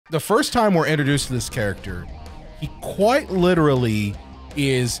the first time we're introduced to this character, he quite literally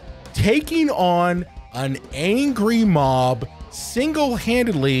is taking on an angry mob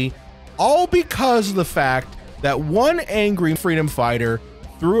single-handedly, all because of the fact that one angry freedom fighter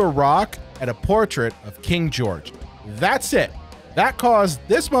threw a rock at a portrait of King George. That's it. That caused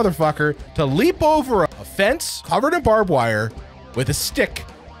this motherfucker to leap over a fence covered in barbed wire with a stick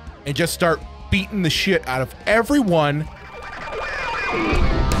and just start beating the shit out of everyone.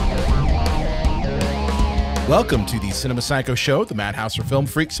 Welcome to the Cinema Psycho Show, the madhouse for film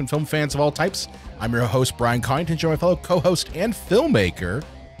freaks and film fans of all types. I'm your host, Brian Coyington, joined by my fellow co-host and filmmaker,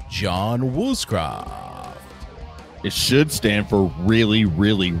 John Woolscroft. It should stand for really,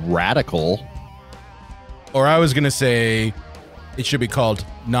 really radical. Or I was going to say it should be called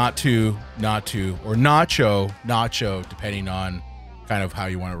Not To, or Nacho, depending on kind of how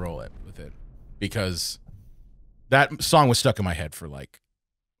you want to roll it with it. Because that song was stuck in my head for like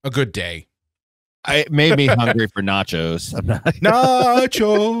a good day. It made me hungry for nachos. I'm not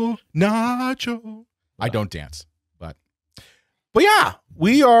Nacho. I don't dance, but yeah,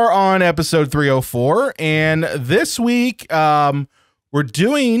 we are on episode 304, and this week we're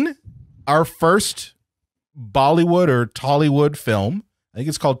doing our first Bollywood or Tollywood film. I think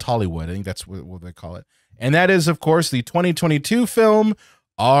it's called Tollywood. I think that's what they call it, and that is, of course, the 2022 film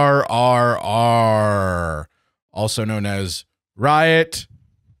RRR, also known as Riot,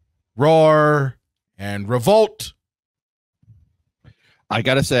 Roar, and Revolt. I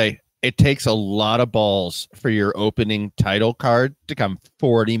gotta say, it takes a lot of balls for your opening title card to come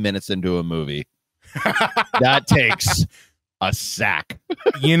 40 minutes into a movie. That takes a sack.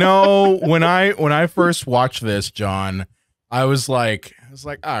 You know, when I first watched this, John, I was like,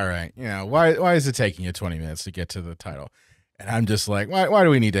 all right, you know, why is it taking you 20 minutes to get to the title? And I'm just like, why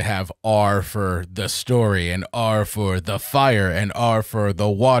do we need to have R for the story and R for the fire and R for the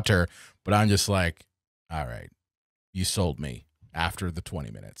water? But I'm just like, all right, you sold me after the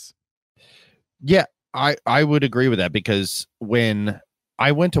 20 minutes. Yeah, I would agree with that, because when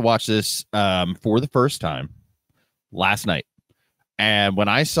I went to watch this for the first time last night, and when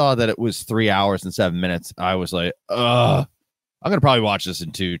I saw that it was 3 hours and 7 minutes, I was like, I'm gonna probably watch this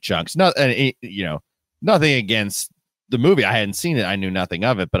in two chunks. Nothing against the movie. I hadn't seen it. I knew nothing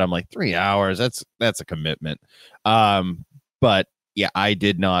of it, but I'm like, 3 hours, that's a commitment. But yeah, I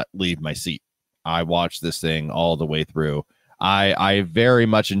did not leave my seat. I watched this thing all the way through. I very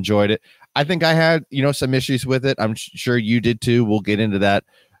much enjoyed it. I think I had, some issues with it. I'm sure you did too. We'll get into that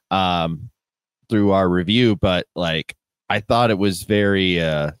through our review, but like, I thought it was very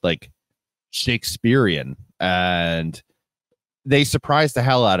like Shakespearean, and they surprised the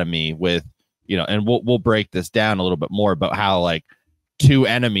hell out of me with, and we'll break this down a little bit more about how like two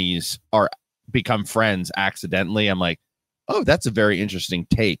enemies become friends accidentally. I'm like, oh, that's a very interesting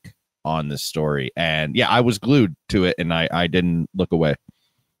take on this story. And yeah, I was glued to it, and I didn't look away.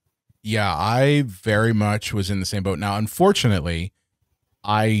 Yeah, I very much was in the same boat. Now, unfortunately,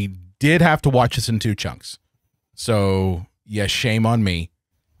 I did have to watch this in two chunks. So, yeah, shame on me.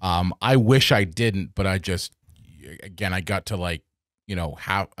 I wish I didn't, but I got to like, an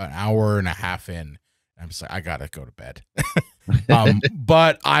hour and a half in. I'm just like, I gotta go to bed.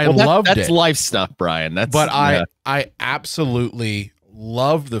 But I loved it. That's life stuff, Brian. I absolutely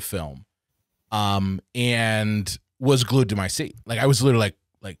loved the film, and was glued to my seat. Like, I was literally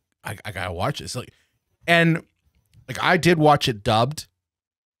like I gotta watch this. And I did watch it dubbed,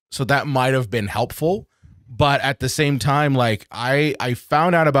 so that might have been helpful. But at the same time, like I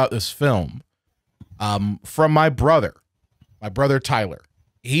found out about this film from my brother Tyler.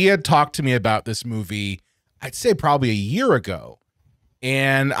 He had talked to me about this movie, I'd say probably a year ago.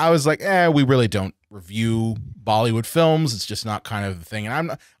 And I was like, we really don't review Bollywood films. It's just not kind of the thing.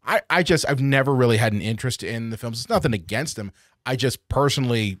 And I've never really had an interest in the films. It's nothing against them. I just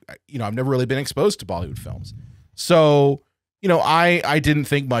personally, I've never really been exposed to Bollywood films. So, I didn't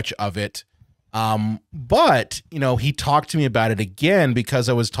think much of it. But, he talked to me about it again because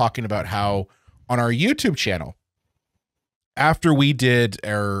I was talking about how on our YouTube channel, after we did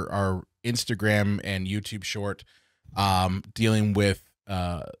our Instagram and YouTube short dealing with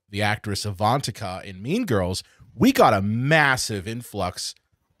the actress Avantika in Mean Girls, we got a massive influx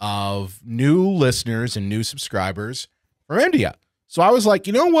of new listeners and new subscribers from India. So I was like,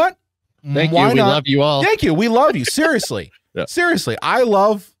 you know what? Thank you. We love you all. Thank you. We love you. Seriously. Yeah. Seriously. I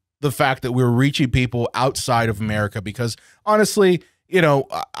love the fact that we're reaching people outside of America, because honestly,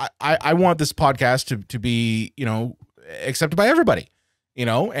 I want this podcast to be, accepted by everybody,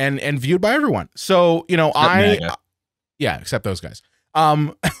 and viewed by everyone. So, except those guys.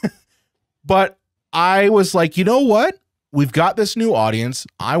 But I was like, you know what? we've got this new audience.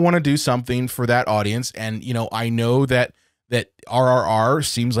 I want to do something for that audience. And, I know that RRR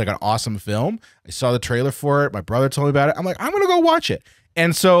seems like an awesome film. I saw the trailer for it. My brother told me about it. I'm like, I'm going to go watch it.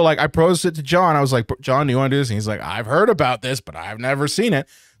 And so like I posed it to John. I was like, John, do you want to do this? And he's like, I've heard about this, but I've never seen it.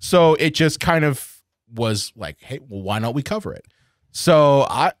 So it just kind of was like, hey, well, why not we cover it? So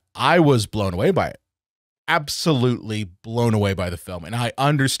I was blown away by it. Absolutely blown away by the film. And I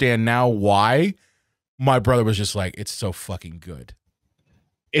understand now why my brother was just like, it's so fucking good.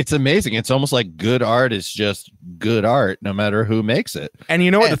 It's amazing. It's almost like good art is just good art, no matter who makes it. And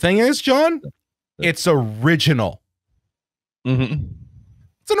you know what the thing is, John? It's original. Mm-hmm.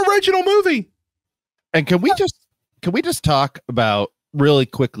 It's an original movie. And can we just talk about really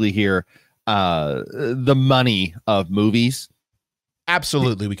quickly here the money of movies?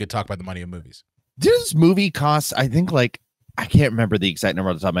 Absolutely, we could talk about the money of movies. This movie costs, I think, like, I can't remember the exact number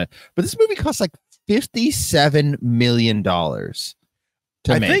off the top of my head, but this movie costs like $57 million.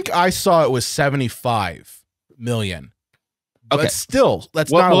 I think I saw it was 75 million. Okay. But still,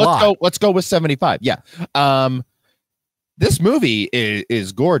 that's not a lot. Let's go with 75. Yeah. This movie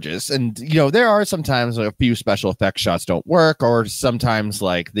is gorgeous. And, there are sometimes a few special effects shots don't work, or sometimes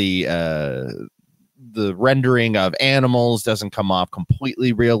like the rendering of animals doesn't come off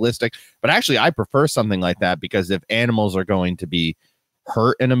completely realistic. But actually, I prefer something like that, because if animals are going to be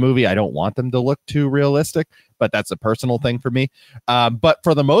hurt in a movie, I don't want them to look too realistic, but that's a personal thing for me. But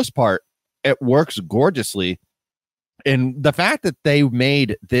for the most part, it works gorgeously. And the fact that they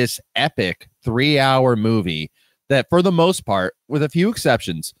made this epic 3-hour movie that, for the most part, with a few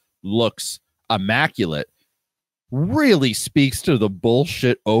exceptions, looks immaculate, really speaks to the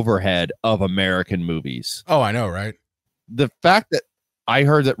bullshit overhead of American movies. Oh, I know, right? The fact that I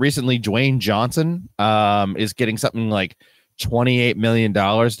heard that recently Dwayne Johnson is getting something like $28 million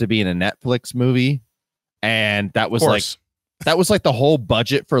to be in a Netflix movie, and that was like the whole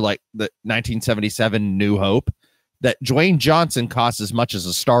budget for like the 1977 New Hope. That Dwayne Johnson costs as much as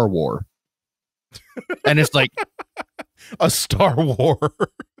a Star War. And it's like a Star War.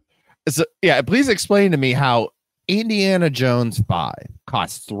 Yeah, please explain to me how Indiana Jones 5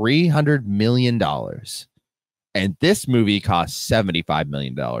 costs $300 million and this movie costs $75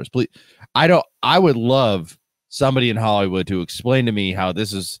 million. Please, I would love somebody in Hollywood to explain to me how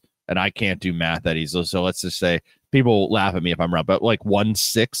this is, and I can't do math that easily, so let's just say, people laugh at me if I'm wrong, but like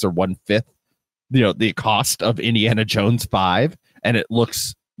 1/6 or 1/5, the cost of Indiana Jones 5, and it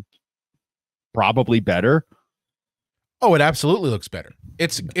looks probably better. Oh, it absolutely looks better.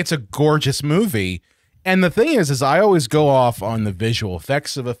 It's a gorgeous movie. And the thing is I always go off on the visual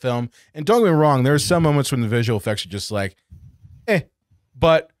effects of a film. And don't get me wrong, there's some moments when the visual effects are just like,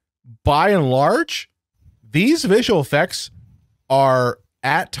 But by and large, these visual effects are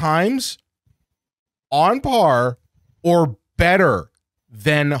at times on par or better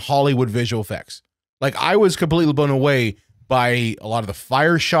than Hollywood visual effects. Like, I was completely blown away by a lot of the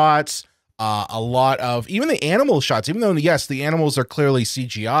fire shots, a lot of even the animal shots, even though, yes, the animals are clearly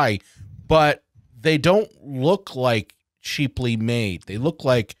CGI, but they don't look like cheaply made. They look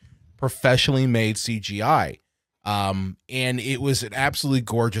like professionally made CGI. And it was an absolutely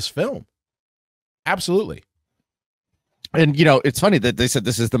gorgeous film. Absolutely. And, it's funny that they said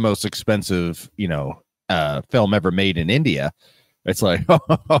this is the most expensive, film ever made in India. It's like,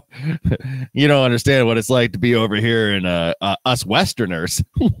 you don't understand what it's like to be over here in us Westerners.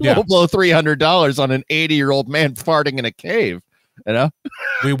 Yeah. We'll blow $300 on an 80-year-old man farting in a cave.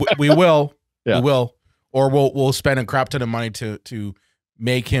 We will. Yeah. We will, or we'll spend a crap ton of money to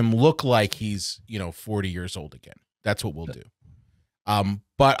make him look like he's 40 years old again. That's what we'll do.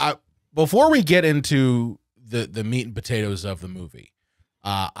 But before we get into the meat and potatoes of the movie,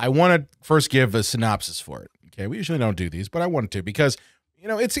 I want to first give a synopsis for it. Okay, we usually don't do these, but I wanted to because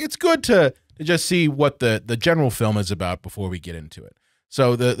it's good to just see what the general film is about before we get into it.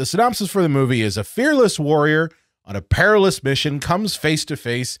 So the synopsis for the movie is: a fearless warrior on a perilous mission comes face to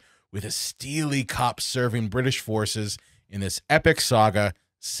face with a steely cop serving British forces in this epic saga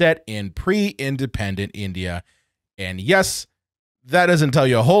set in pre-independent India. And yes, that doesn't tell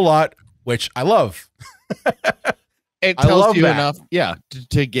you a whole lot, which I love. It tells you enough,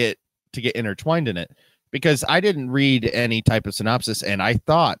 to get intertwined in it. Because I didn't read any type of synopsis, and I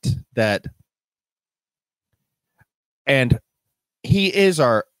thought that, and he is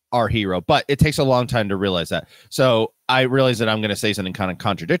our hero, but it takes a long time to realize that. So I realize that I'm going to say something kind of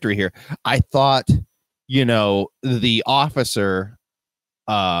contradictory here. I thought, the officer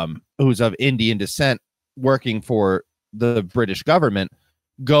who's of Indian descent working for the British government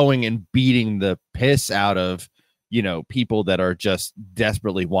going and beating the piss out of, people that are just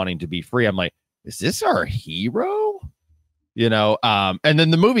desperately wanting to be free. I'm like, is this our hero? And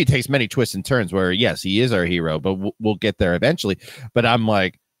then the movie takes many twists and turns where, yes, he is our hero, but we'll get there eventually. But I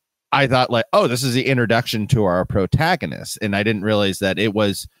thought like, oh, this is the introduction to our protagonist. And I didn't realize that it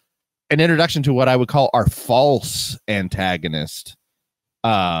was an introduction to what I would call our false antagonist.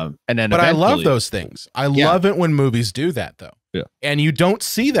 But I love those things. I love it when movies do that, though. Yeah. And you don't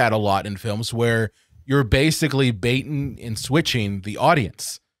see that a lot in films where you're basically baiting and switching the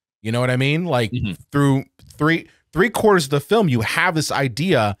audience. You know what I mean? Like through three-quarters of the film, you have this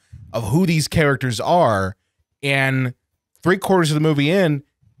idea of who these characters are, and 3/4 of the movie in,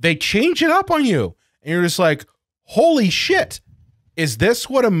 they change it up on you, and you're just like, "Holy shit! Is this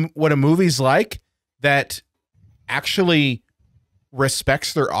what a movie's like that actually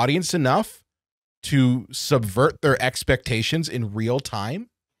respects their audience enough to subvert their expectations in real time?"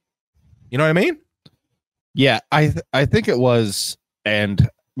 You know what I mean? Yeah, I think it was, and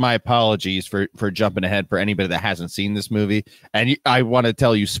my apologies for jumping ahead for anybody that hasn't seen this movie. And I want to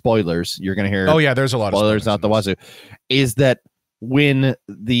tell you spoilers. You're going to hear. Oh yeah, there's a lot of spoilers out the wazoo. Is that when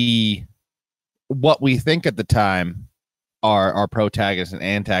what we think at the time are our protagonists and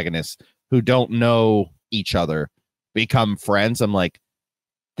antagonists who don't know each other become friends? I'm like,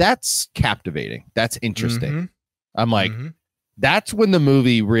 that's captivating. That's interesting. I'm like, that's when the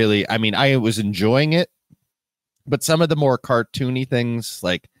movie really. I mean, I was enjoying it. But some of the more cartoony things,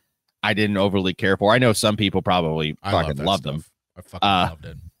 like, I didn't overly care for. I know some people probably fucking loved them. I fucking loved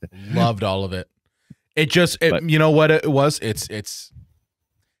it. Loved all of it. You know what it was? It's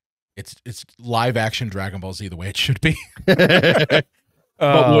live action Dragon Ball Z the way it should be. But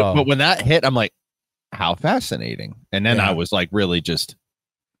when that hit, I'm like, how fascinating. And then I was like, really just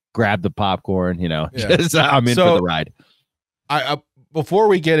grab the popcorn, just, I'm in for the ride. Before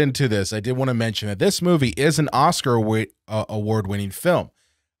we get into this, I did want to mention that this movie is an Oscar award-winning film.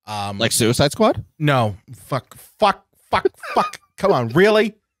 Like Suicide Squad? No. Fuck. Come on.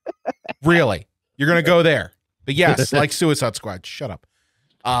 Really? Really? You're going to go there. But yes, like Suicide Squad. Shut up.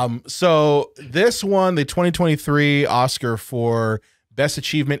 So this won the 2023 Oscar for Best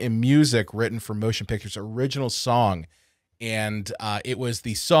Achievement in Music written for motion pictures original song. And it was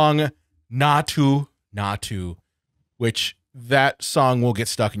the song Natu Natu, which that song will get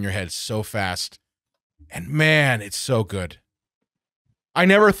stuck in your head so fast. And man, it's so good. I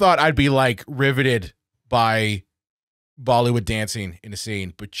never thought I'd be like riveted by Bollywood dancing in a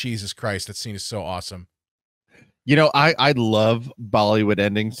scene, but Jesus Christ, that scene is so awesome. I love Bollywood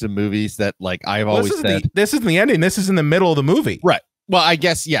endings to movies that, like, I've always said. This isn't the ending. This is in the middle of the movie. Right. Well, I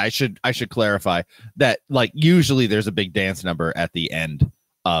guess, I should clarify that, like, usually there's a big dance number at the end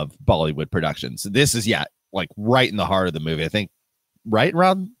of Bollywood productions. This is, like right in the heart of the movie. I think right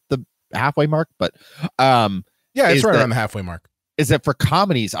around the halfway mark, but it's right around the halfway mark. Is that for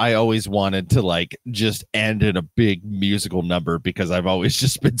comedies, I always wanted to like just end in a big musical number because I've always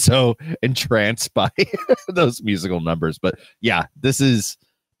just been so entranced by those musical numbers. But yeah, this is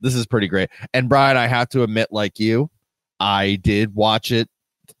pretty great. And Brian, I have to admit, like you, I did watch it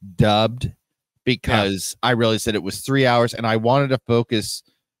dubbed because I realized that it was 3 hours and I wanted to focus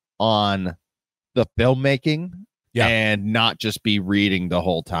on the filmmaking and not just be reading the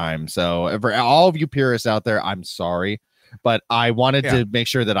whole time. So for all of you purists out there, I'm sorry, but I wanted to make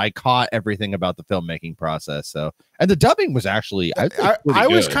sure that I caught everything about the filmmaking process. So, and the dubbing was actually, I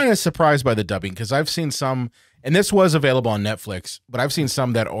was kind of surprised by the dubbing because I've seen some, and this was available on Netflix, but I've seen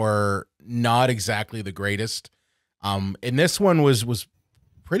some that are not exactly the greatest. And this one was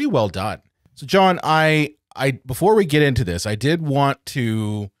pretty well done. So John, I before we get into this, I did want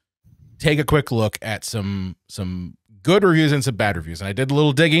to take a quick look at some good reviews and some bad reviews. And I did a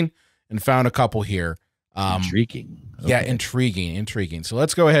little digging and found a couple here. Intriguing. Okay. Yeah, intriguing. So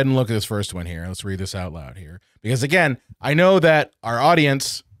let's go ahead and look at this first one here. Let's read this out loud here. Because again, I know that our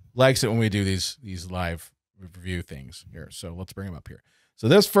audience likes it when we do these live review things here. So let's bring them up here. So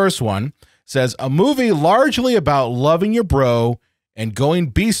this first one says, a movie largely about loving your bro and going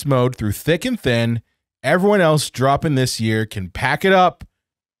beast mode through thick and thin. Everyone else dropping this year can pack it up.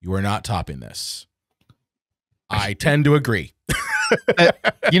 You are not topping this. I tend to agree.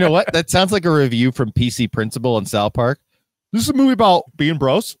 You know what? That sounds like a review from PC Principal in South Park. This is a movie about being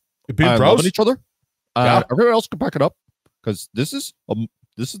bros, loving each other. Everyone else can pack it up because this is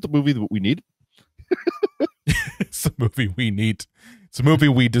the movie that we need. It's the movie we need. It's a movie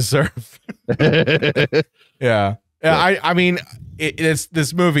we deserve. Yeah. I mean,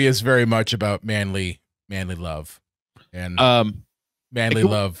 this movie is very much about manly love and manly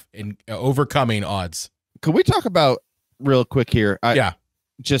love and overcoming odds. Could we talk about real quick here?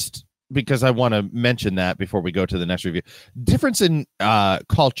 Just because I want to mention that before we go to the next review. Difference in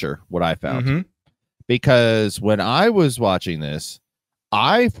culture, what I found. because when I was watching this,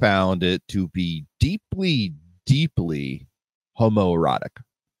 I found it to be deeply, deeply homoerotic,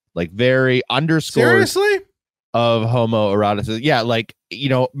 like very underscored Seriously? of homoeroticism. Yeah, like, you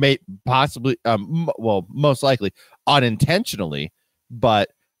know, possibly, well, most likely unintentionally, but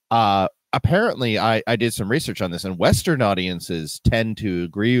apparently I did some research on this, and Western audiences tend to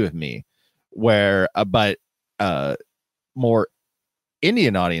agree with me, where but more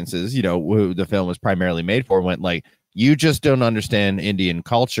Indian audiences, you know, who the film was primarily made for, went like, you just don't understand Indian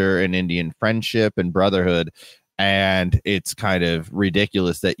culture and Indian friendship and brotherhood, and it's kind of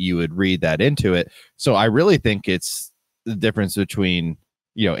ridiculous that you would read that into it. So I really think it's the difference between,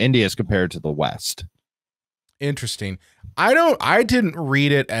 you know, India as compared to the West. Interesting. I didn't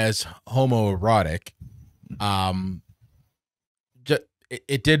read it as homoerotic.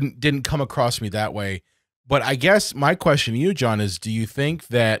 It didn't come across me that way. But I guess my question to you, John, is, do you think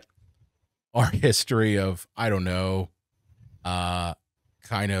that our history of, I don't know,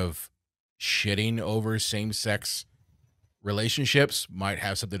 kind of shitting over same-sex relationships might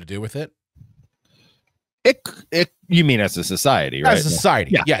have something to do with it? You mean as a society, right? As a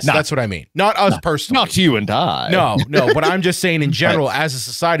society, yeah, yes, that's what I mean. Not us personally. Not you and I. No, but I'm just saying in general, as a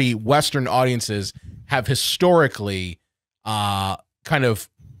society, Western audiences have historically kind of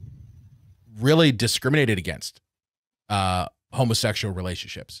really discriminated against homosexual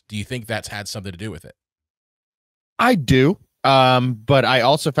relationships. Do you think that's had something to do with it? I do. But I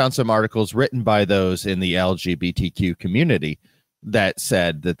also found some articles written by those in the LGBTQ community that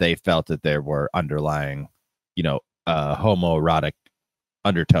said that they felt that there were underlying, you know, homoerotic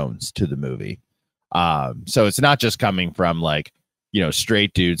undertones to the movie. So it's not just coming from, like, you know,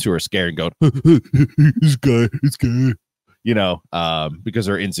 straight dudes who are scared and going, it's gay, you know, because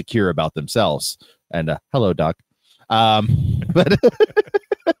they're insecure about themselves. And hello, Doc. But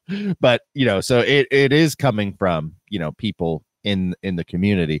but, you know, so it is coming from, you know, people in the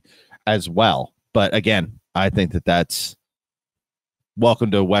community as well. But again, I think that that's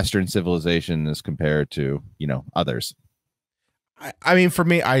welcome to Western civilization as compared to, you know, others. I mean, for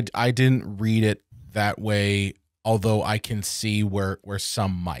me, I didn't read it that way, although I can see where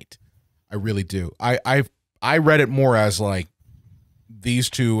some might. I really do. I read it more as like, these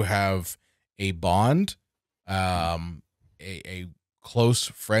two have a bond, a close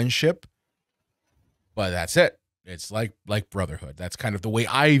friendship, but that's it. It's like brotherhood. That's kind of the way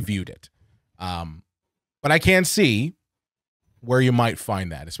I viewed it. But I can see where you might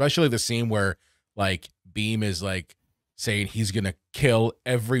find that, especially the scene where, like, Bheem is like saying he's gonna kill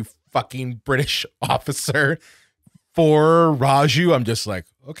every fucking British officer for Raju. I'm just like,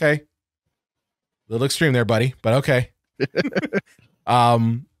 okay, a little extreme there, buddy, but okay.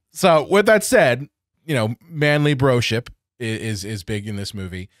 So with that said, you know, manly broship is big in this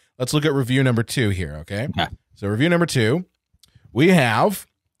movie. Let's look at review number 2 here, okay? So review number 2, we have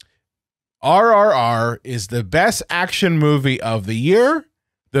RRR is the best action movie of the year,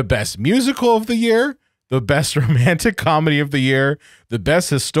 the best musical of the year, the best romantic comedy of the year, the best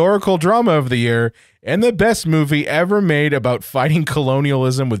historical drama of the year, and the best movie ever made about fighting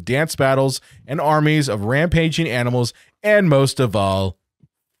colonialism with dance battles and armies of rampaging animals, and most of all,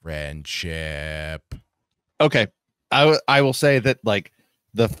 friendship. Okay. I will say that, like,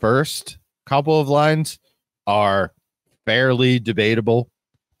 the first couple of lines are fairly debatable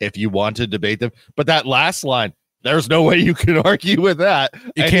if you want to debate them, but that last line, there's no way you can argue with that.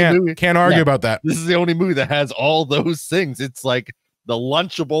 You can't argue about that. This is the only movie that has all those things. It's like the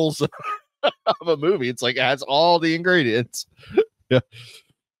Lunchables of a movie. It's like, it has all the ingredients. Yeah.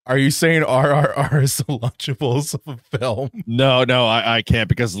 Are you saying RRR is the Lunchables of a film? No, I can't,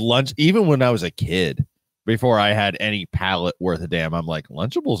 because even when I was a kid, before I had any palate worth a damn, I'm like,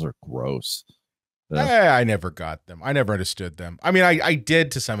 Lunchables are gross. I never got them. I never understood them. I mean, I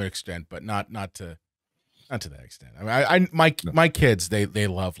did to some extent, but not to that extent. I mean, my kids, they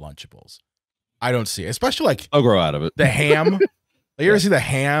love Lunchables. I don't see it, especially like, I'll grow out of it. The ham. You ever see the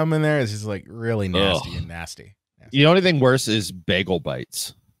ham in there? It's just like really nasty and nasty. The only thing worse is bagel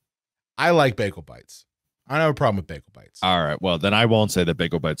bites. I like bagel bites. I don't have a problem with bagel bites. All right. Well, then I won't say that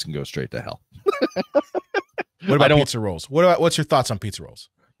bagel bites can go straight to hell. What about pizza rolls? What's your thoughts on pizza rolls?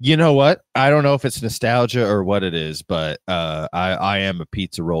 You know what? I don't know if it's nostalgia or what it is, but I am a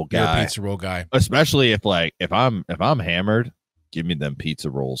pizza roll guy. You're a pizza roll guy. Especially if I'm hammered, give me them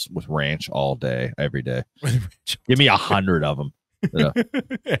pizza rolls with ranch all day, every day. Give me 100 of them. You know?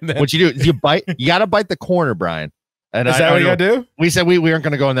 What you do is you gotta bite the corner, Brian. And is that what you gotta do? We said we weren't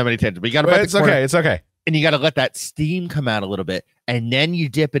gonna go on that many tangents, but you gotta bite the corner. It's okay. And you gotta let that steam come out a little bit, and then you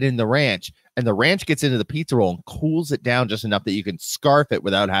dip it in the ranch, and the ranch gets into the pizza roll and cools it down just enough that you can scarf it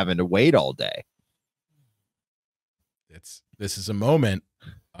without having to wait all day. This is a moment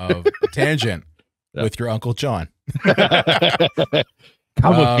of a tangent with your Uncle John.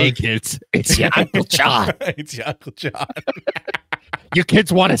 Come with me, kids. It's your Uncle John. It's your Uncle John. You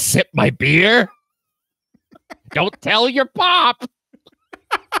kids want to sip my beer? Don't tell your pop.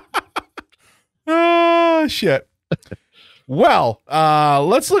 Oh, shit. Well,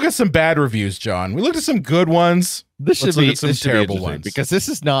 let's look at some bad reviews, John. We looked at some good ones. Let's look at some terrible ones. Because this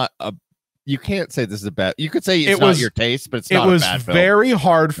is not a... You can't say this is a bad... You could say it's not your taste, but it's not a bad film. It was very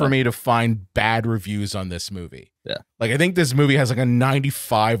hard for me to find bad reviews on this movie. Yeah. Like, I think this movie has like a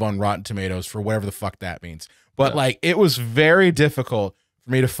 95 on Rotten Tomatoes for whatever the fuck that means. But like, it was very difficult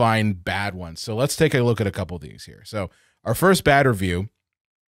for me to find bad ones. So let's take a look at a couple of these here. So our first bad review,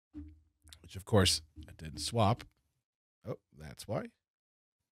 which of course I didn't swap. Oh, that's why.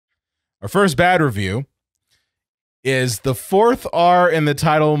 Our first bad review is the fourth R in the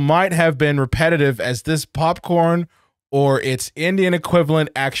title might have been repetitive as this popcorn or its Indian equivalent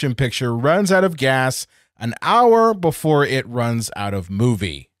action picture runs out of gas an hour before it runs out of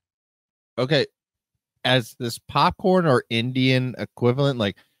movie. Okay. As this popcorn or Indian equivalent,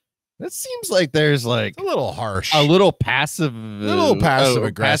 like, that seems like there's like a little harsh, a little passive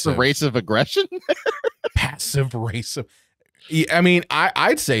aggressive, passive race of aggression. Passive race of, I mean,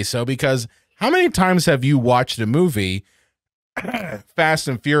 I'd say so, because how many times have you watched a movie, Fast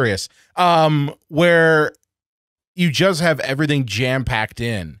and Furious, where you just have everything jam packed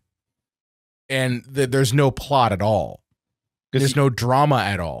in, and there's no plot at all, there's no drama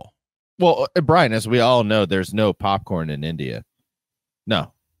at all? Well, Brian, as we all know, there's no popcorn in India.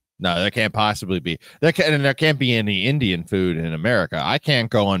 No, there can't possibly be. There can't be any Indian food in America. I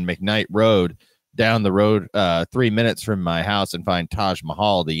can't go on McKnight Road down the road 3 minutes from my house and find Taj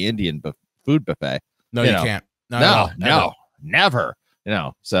Mahal, the Indian food buffet. No, you can't. No, never. You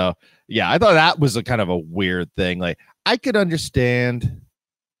know, so yeah, I thought that was a kind of a weird thing. Like, I could understand,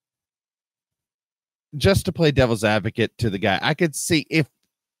 just to play devil's advocate to the guy, I could see if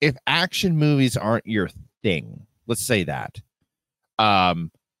action movies aren't your thing, let's say that,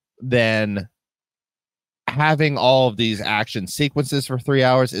 then having all of these action sequences for 3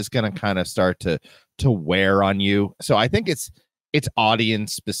 hours is going to kind of start to wear on you. So I think it's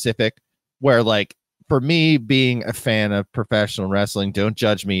audience specific, where, like, for me, being a fan of professional wrestling, don't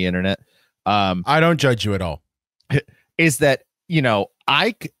judge me, internet. I don't judge you at all. Is that, you know,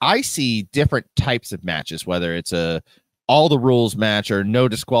 I see different types of matches, whether it's a all the rules match or no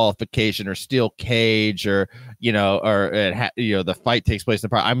disqualification or steel cage, or, you know, or the fight takes place in the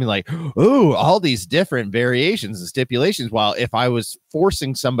park. I mean, like, ooh, all these different variations and stipulations. While if I was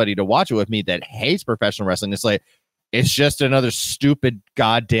forcing somebody to watch it with me that hates professional wrestling, it's like, it's just another stupid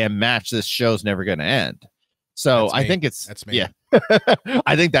goddamn match. This show's never going to end. So I think that's me. Yeah,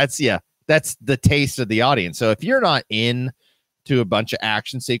 I think that's the taste of the audience. So if you're not in to a bunch of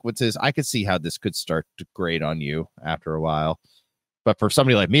action sequences, I could see how this could start to grate on you after a while. But for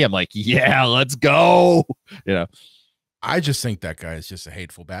somebody like me, I'm like, yeah, let's go. You know, I just think that guy is just a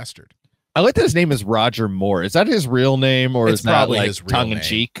hateful bastard. I like that his name is Roger Moore. Is that his real name, or is that like his tongue in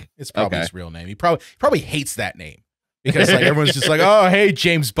cheek? It's probably his real name. He probably hates that name, because like everyone's just like, oh, hey,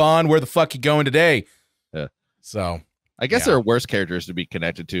 James Bond, where the fuck you going today? Yeah. So I guess there are worse characters to be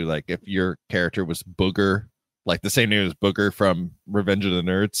connected to. Like if your character was Booger, like the same name as Booger from Revenge of the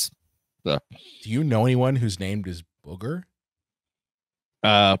Nerds. So, do you know anyone whose name is Booger?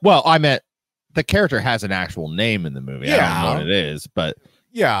 Well, I meant the character has an actual name in the movie. Yeah. I don't know what it is, but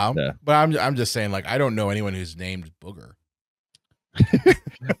yeah. But I'm just saying, like, I don't know anyone who's named Booger.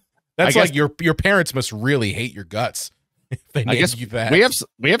 That's like your parents must really hate your guts if they named you that.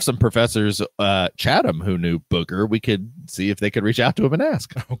 We have some professors, Chatham, who knew Booger. We could see if they could reach out to him and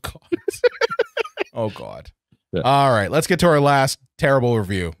ask. Oh God. Oh God. Yeah. All right, let's get to our last terrible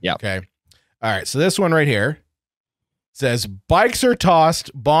review. Yeah. Okay. All right. So this one right here says, bikes are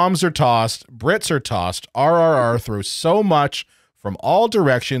tossed, bombs are tossed, Brits are tossed. RRR threw so much from all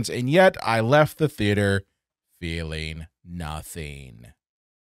directions, and yet I left the theater feeling nothing.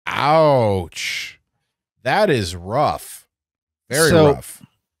 Ouch. That is rough. Very rough.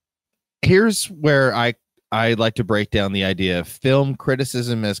 Here's where I like to break down the idea of film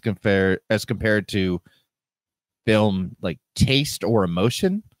criticism as compared to film, like, taste or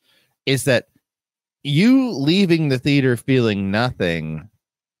emotion, is that you leaving the theater feeling nothing.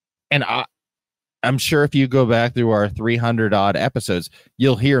 And I'm sure if you go back through our 300 odd episodes,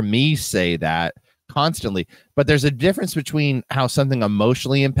 you'll hear me say that constantly. But there's a difference between how something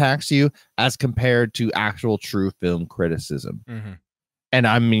emotionally impacts you as compared to actual true film criticism. Mm-hmm. And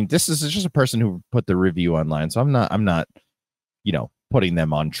I mean, this is just a person who put the review online, so I'm not, you know, putting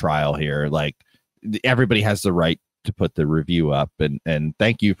them on trial here. Like, everybody has the right to put the review up, and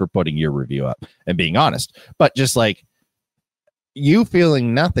thank you for putting your review up and being honest. But just like, you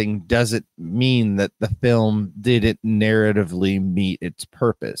feeling nothing doesn't mean that the film didn't narratively meet its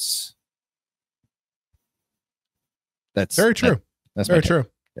purpose. That's very true. That's very true.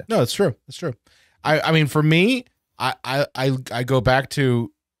 Yeah. No, it's true. It's true. I mean, for me, I go back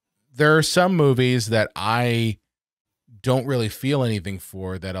to, there are some movies that I don't really feel anything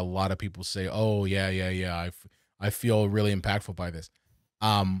for, that a lot of people say, oh yeah, I feel really impactful by this.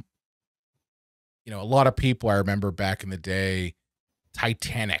 A lot of people, I remember back in the day,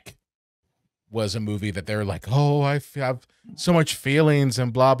 Titanic was a movie that they're like, oh, I have so much feelings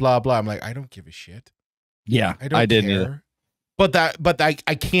and blah blah blah. I'm like, I don't give a shit. Yeah, I didn't either. But I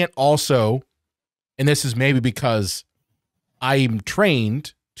can't also, and this is maybe because I'm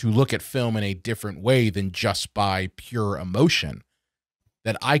trained to look at film in a different way than just by pure emotion,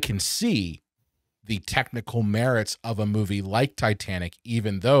 that I can see the technical merits of a movie like Titanic,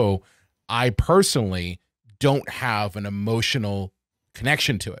 even though I personally don't have an emotional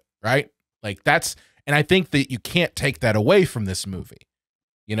connection to it, right? Like, that's, and I think that you can't take that away from this movie.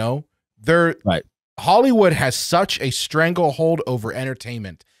 Right. Hollywood has such a stranglehold over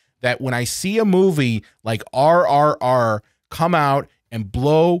entertainment that when I see a movie like RRR come out and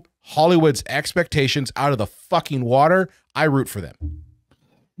blow Hollywood's expectations out of the fucking water, I root for them.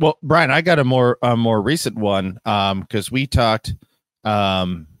 Well, Brian, I got a more recent one, because we talked,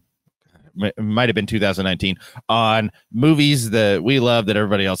 it might have been 2019, on movies that we love that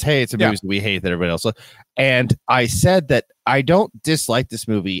everybody else hates, and movies that we hate that everybody else loves. And I said that I don't dislike this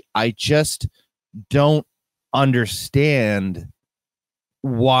movie. I just don't understand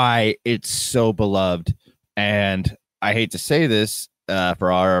why it's so beloved. And I hate to say this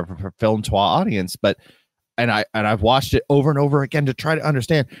for our Film Twa audience, but I've watched it over and over again to try to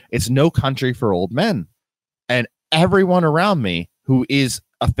understand. It's No Country for Old Men. And everyone around me who is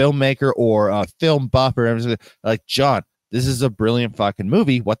a filmmaker or a film buff or everything, like, John, this is a brilliant fucking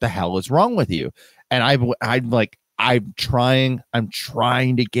movie. What the hell is wrong with you? And I'm trying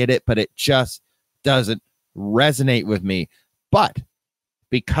to get it, but it just doesn't resonate with me. But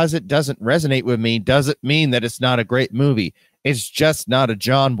because it doesn't resonate with me doesn't mean that it's not a great movie. It's just not a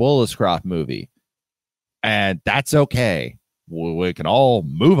John Wollscroft movie. And that's okay. We can all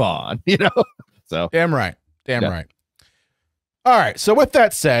move on, So damn right. Right. All right. So with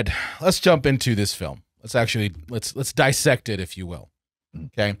that said, let's jump into this film. Let's dissect it, if you will.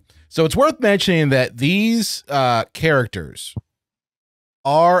 Okay. So it's worth mentioning that these characters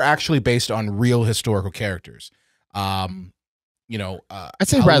are actually based on real historical characters. I'd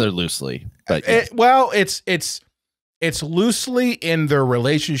say rather loosely, but it's loosely in their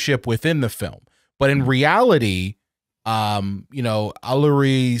relationship within the film, but in reality,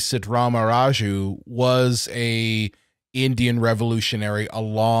 Alluri Sidrama Raju was a Indian revolutionary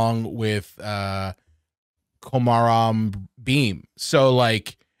along with Komaram Bheem. So,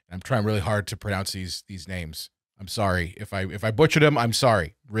 like, I'm trying really hard to pronounce these names. I'm sorry if I butchered them. I'm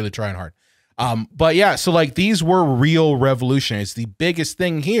sorry, really trying hard. But yeah, so like, these were real revolutionaries. The biggest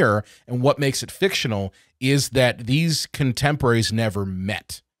thing here, and what makes it fictional, is that these contemporaries never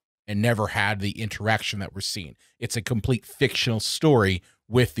met and never had the interaction that we're seeing. It's a complete fictional story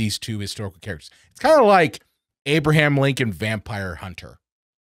with these two historical characters. It's kind of like Abraham Lincoln Vampire Hunter,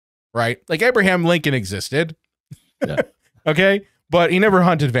 right? Like, Abraham Lincoln existed, yeah. Okay, but he never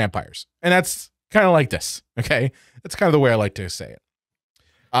hunted vampires, and that's kind of like this. Okay, that's kind of the way I like to say it.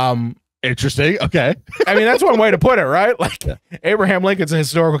 Interesting. Okay. I mean, that's one way to put it, right? Like, Abraham Lincoln's a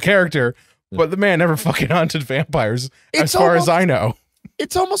historical character, but the man never fucking hunted vampires, as far as I know.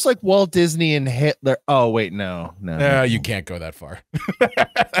 It's almost like Walt Disney and Hitler. Oh, wait, no. You can't go that far.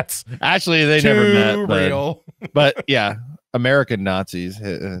 That's actually, they too never met. Real. But yeah, American Nazis.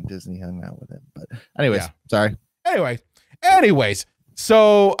 Disney hung out with him. But anyways, sorry. Anyways,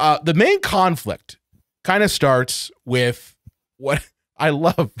 so the main conflict kind of starts with what I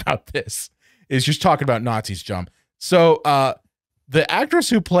love about this is just talking about Nazis, John. So the actress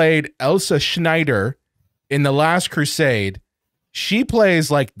who played Elsa Schneider in The Last Crusade, she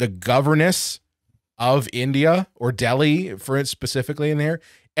plays like the governess of India, or Delhi for it specifically in there.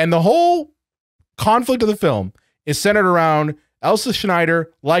 And the whole conflict of the film is centered around Elsa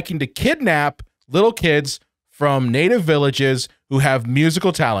Schneider liking to kidnap little kids from native villages who have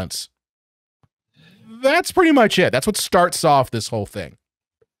musical talents. That's pretty much it. That's what starts off this whole thing.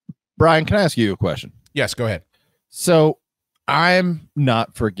 Brian, can I ask you a question? Yes, go ahead. So I'm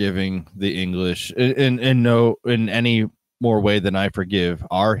not forgiving the English in any more way than I forgive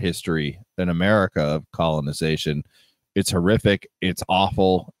our history in America of colonization. It's horrific. It's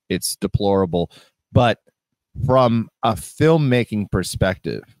awful. It's deplorable. But from a filmmaking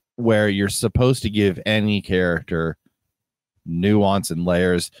perspective, where you're supposed to give any character nuance and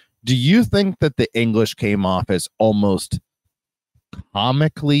layers, do you think that the English came off as almost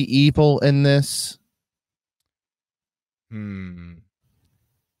comically evil in this?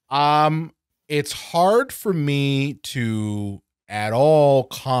 It's hard for me to at all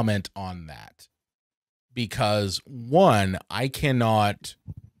comment on that because one, I cannot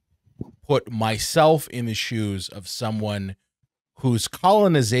put myself in the shoes of someone whose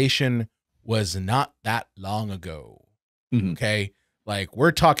colonization was not that long ago. Okay. Like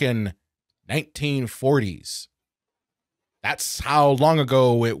we're talking 1940s. That's how long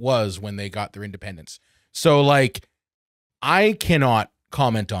ago it was when they got their independence. So like, I cannot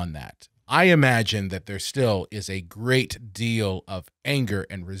comment on that. I imagine that there still is a great deal of anger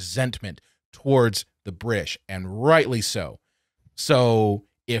and resentment towards the British, and rightly so. So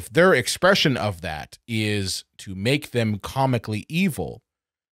if their expression of that is to make them comically evil,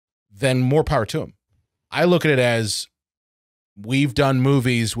 then more power to them. I look at it as we've done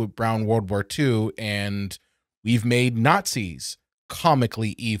movies with around World War II, and we've made Nazis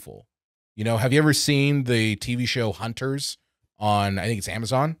comically evil. You know, have you ever seen the TV show Hunters on, I think it's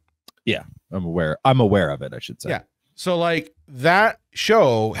Amazon? Yeah, I'm aware of it, I should say. Yeah. So like that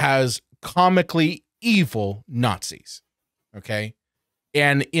show has comically evil Nazis. Okay.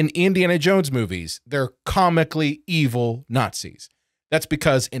 And in Indiana Jones movies, they're comically evil Nazis. That's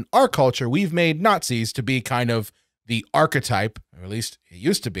because in our culture, we've made Nazis to be kind of the archetype, or at least it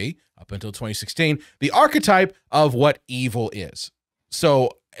used to be up until 2016, the archetype of what evil is.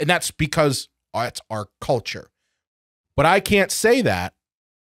 So, and that's because it's our culture. But I can't say that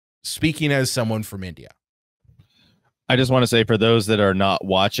speaking as someone from India. I just want to say, for those that are not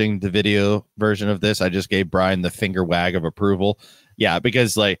watching the video version of this, I just gave Brian the finger wag of approval. Yeah,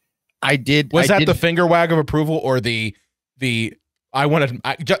 because like I did. Was that the finger wag of approval or the I wanted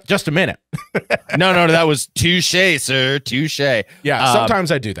just a minute? No, that was touche, sir. Touche. Yeah,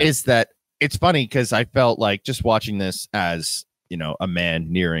 sometimes I do that. Is that it's funny because I felt like just watching this as, you know, a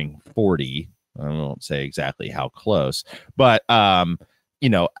man nearing 40. I won't say exactly how close, but you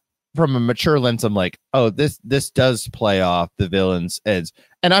know, from a mature lens, I'm like, oh, this does play off the villains as,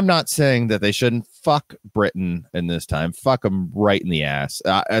 and I'm not saying that they shouldn't fuck Britain in this time, fuck them right in the ass.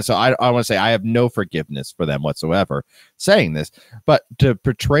 So I want to say I have no forgiveness for them whatsoever saying this, but to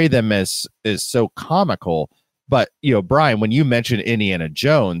portray them as is so comical. But you know, Brian, when you mentioned Indiana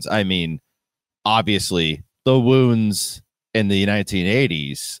Jones, I mean, obviously the wounds in the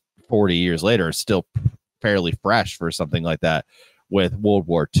 1980s, 40 years later, are still fairly fresh for something like that. With World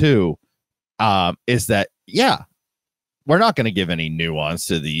War II, is that, yeah, we're not going to give any nuance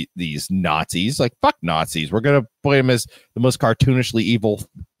to these Nazis. Like, fuck Nazis. We're going to play them as the most cartoonishly evil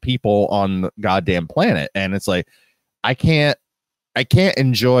people on the goddamn planet. And it's like, I can't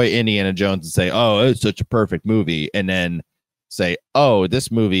enjoy Indiana Jones and say, oh, it's such a perfect movie, and then say, oh,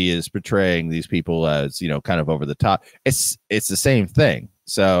 this movie is portraying these people as, you know, kind of over the top. It's the same thing.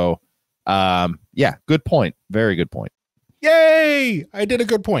 So, yeah, good point. Very good point. Yay! I did a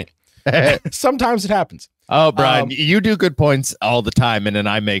good point. Sometimes it happens. Oh, Brian, you do good points all the time, and then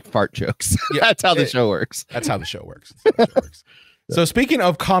I make fart jokes. Yeah, that's how the show works. That's how the show works. So speaking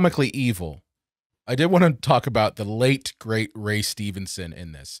of comically evil, I did want to talk about the late, great Ray Stevenson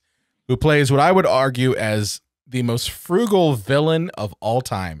in this, who plays what I would argue as the most frugal villain of all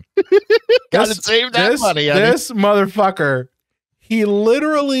time. Gotta save that money. This motherfucker, he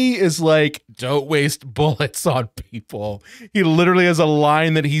literally is like, don't waste bullets on people. He literally has a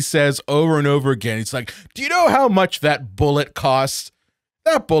line that he says over and over again. He's like, do you know how much that bullet costs?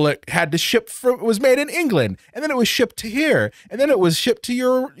 That bullet had to ship from, it was made in England, and then it was shipped to here, and then it was shipped to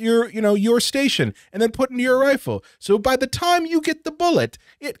your station, and then put into your rifle. So by the time you get the bullet,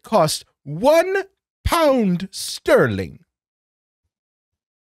 it costs £1 sterling.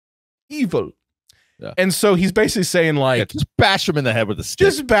 Evil. Yeah. And so he's basically saying, like, yeah, just bash him in the head with a stick.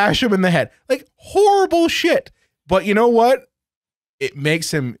 Just bash him in the head. Like, horrible shit. But you know what? It makes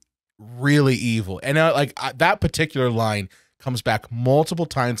him really evil. And that particular line comes back multiple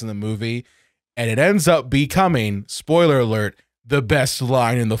times in the movie, and it ends up becoming, spoiler alert, the best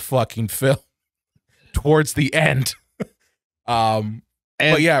line in the fucking film towards the end.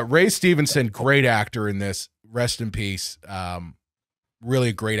 But yeah, Ray Stevenson, great actor in this. Rest in peace. Really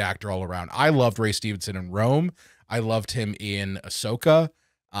a great actor all around. I loved Ray Stevenson in Rome. I loved him in Ahsoka.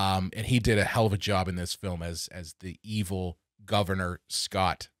 And he did a hell of a job in this film as the evil Governor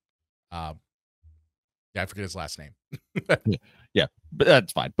Scott. Yeah, I forget his last name. Yeah, but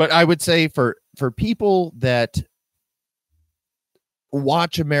that's fine. But I would say for people that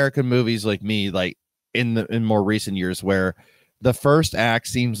watch American movies like me, like, in more recent years, where the first act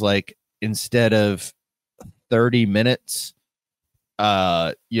seems like instead of 30 minutes,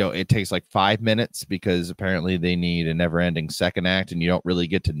 it takes like 5 minutes because apparently they need a never-ending second act, and you don't really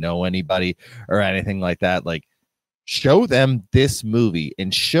get to know anybody or anything like that. Like, show them this movie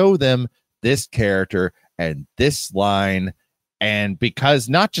and show them this character and this line. And because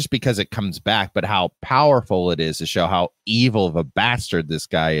not just because it comes back, but how powerful it is to show how evil of a bastard this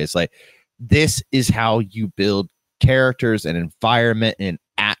guy is. Like, this is how you build characters and environment and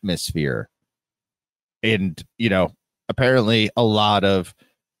atmosphere. And, apparently a lot of,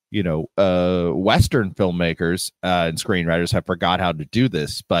 Western filmmakers and screenwriters have forgot how to do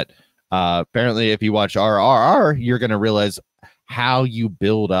this. But apparently if you watch RRR, you're going to realize how you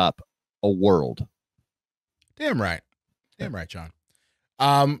build up a world. Damn right. Damn right, John.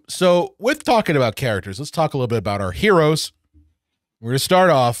 So with talking about characters, let's talk a little bit about our heroes. We're going to start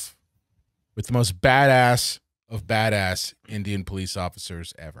off with the most badass of badass Indian police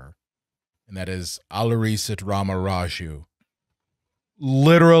officers ever. And that is Alarisit Rama Raju.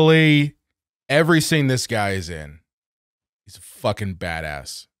 Literally every scene this guy is in, he's a fucking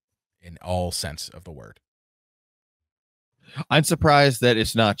badass in all sense of the word. I'm surprised that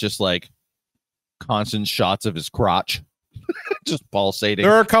it's not just like constant shots of his crotch. Just pulsating.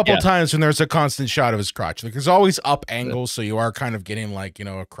 There are a couple times when there's a constant shot of his crotch. Like, there's always up angles, so you are kind of getting like, a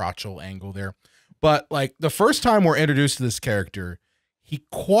crotchal angle there. But like the first time we're introduced to this character, he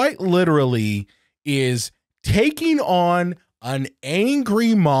quite literally is taking on an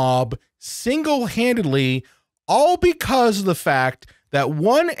angry mob single-handedly, all because of the fact that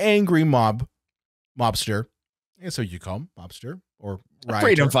one angry mobster, that's what you call him, mobster or rioter.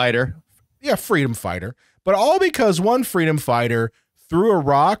 Freedom fighter. Yeah, freedom fighter. But all because one freedom fighter threw a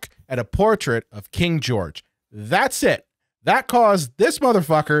rock at a portrait of King George. That's it. That caused this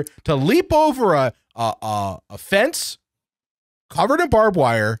motherfucker to leap over a fence covered in barbed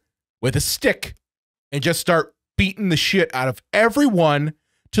wire with a stick and just start beating the shit out of everyone,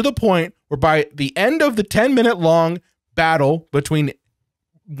 to the point where by the end of the 10-minute long battle between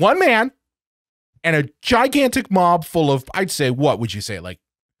one man and a gigantic mob full of, I'd say, what would you say, like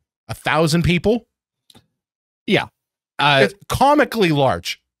 1,000 people? Yeah. It's comically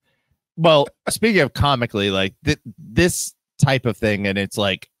large. Well, speaking of comically, like this type of thing, and it's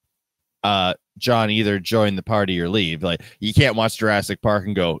like, John, either join the party or leave. Like, you can't watch Jurassic Park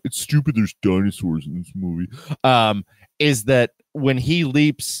and go, it's stupid there's dinosaurs in this movie. Is that when he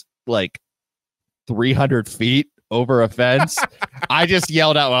leaps like 300 feet over a fence, I just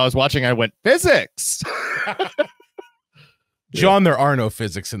yelled out while I was watching, I went, physics! John, there are no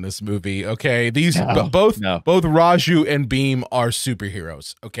physics in this movie, okay? Both Raju and Bheem are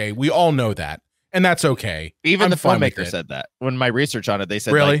superheroes, okay? We all know that, and that's okay. Even the filmmaker said that. When my research on it, they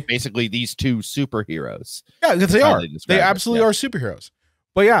said, really? Like, basically these two superheroes. Yeah, because they are. They absolutely are superheroes.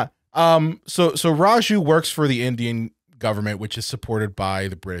 But yeah, so Raju works for the Indian government, which is supported by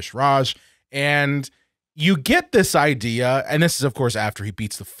the British Raj, and you get this idea, and this is, of course, after he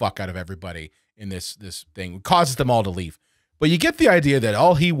beats the fuck out of everybody in this thing, causes them all to leave. But you get the idea that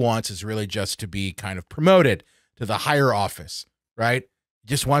all he wants is really just to be kind of promoted to the higher office, right? He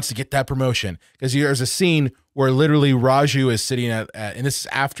just wants to get that promotion. Because there's a scene where literally Raju is sitting at and this is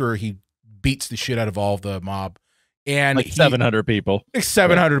after he beats the shit out of all of the mob. And like 700 people. Like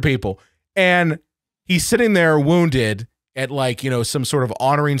 700 people. And he's sitting there wounded at like, some sort of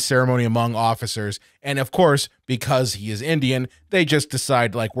honoring ceremony among officers. And of course, because he is Indian, they just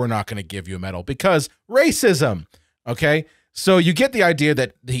decide like, we're not going to give you a medal because racism. Okay. So you get the idea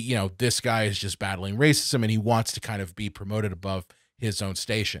that this guy is just battling racism and he wants to kind of be promoted above his own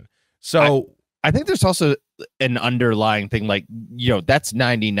station. So I think there's also an underlying thing, like, that's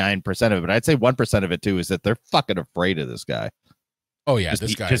 99% of it. I'd say 1% of it too is that they're fucking afraid of this guy. Oh yeah,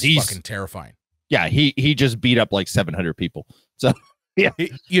 this guy is fucking terrifying. Yeah, he just beat up like 700 people. So yeah,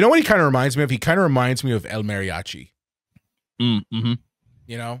 you know what he kind of reminds me of? He kind of reminds me of El Mariachi.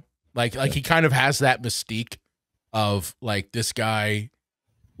 Mm-hmm. Like he kind of has that mystique of like, this guy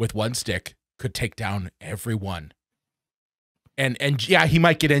with one stick could take down everyone. And yeah, he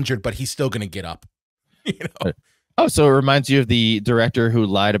might get injured, but he's still going to get up. Oh, so it reminds you of the director who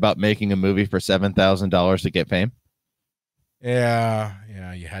lied about making a movie for $7,000 to get fame? Yeah,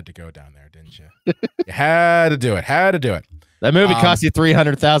 you had to go down there, didn't you? You had to do it. That movie cost you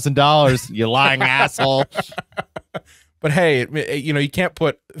 $300,000, you lying asshole. But hey, you can't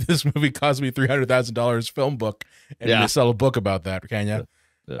put this movie cost me $300,000 film book and sell a book about that, can you?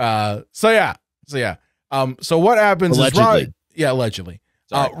 So what happens allegedly. Allegedly.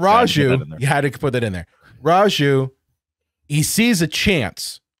 Sorry, Raju, you had to put that in there. Raju, he sees a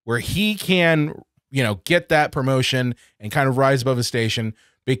chance where he can get that promotion and kind of rise above his station,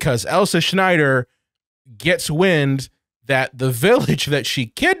 because Elsa Schneider gets wind that the village that she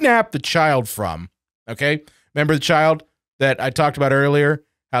kidnapped the child from, okay? Remember the child that I talked about earlier,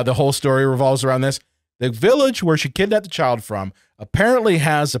 how the whole story revolves around this? The village where she kidnapped the child from apparently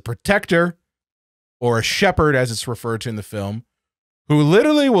has a protector, or a shepherd as it's referred to in the film, who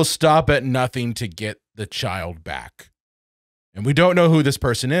literally will stop at nothing to get the child back. And we don't know who this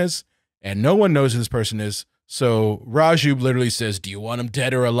person is, and no one knows who this person is. So Raju literally says, do you want him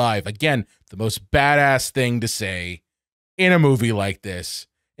dead or alive? Again, the most badass thing to say in a movie like this.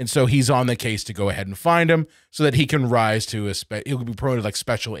 And so he's on the case to go ahead and find him so that he can rise to he'll be promoted like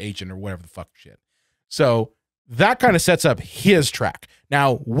special agent or whatever the fuck shit. So that kind of sets up his track.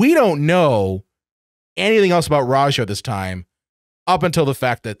 Now, we don't know anything else about Raju at this time, up until the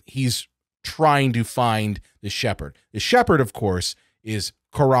fact that he's trying to find the shepherd. The shepherd, of course, is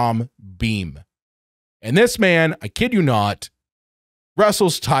Karam Bheem. And this man, I kid you not,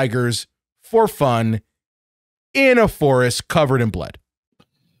 wrestles tigers for fun in a forest covered in blood.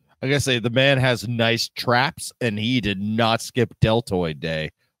 I gotta say, the man has nice traps, and he did not skip Deltoid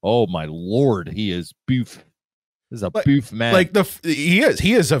Day. Oh my lord, he is boof. This is a boof man. Like he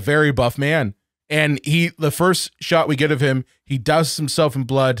is a very buff man. And the first shot we get of him, he douses himself in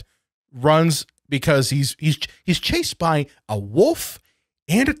blood, runs because he's chased by a wolf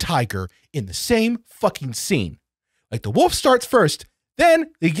and a tiger in the same fucking scene. Like, the wolf starts first,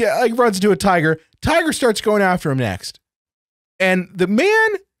 then he runs into a tiger. Tiger starts going after him next. And the man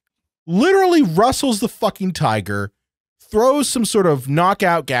literally wrestles the fucking tiger, throws some sort of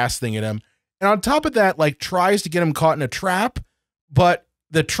knockout gas thing at him, and on top of that, like, tries to get him caught in a trap, but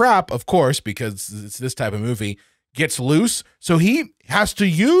the trap, of course, because it's this type of movie, gets loose, so he has to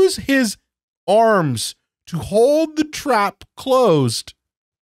use his arms to hold the trap closed.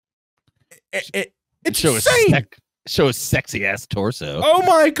 It's insane. Show a sexy ass torso. Oh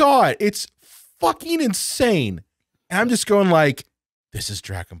my god, it's fucking insane. And I'm just going like, this is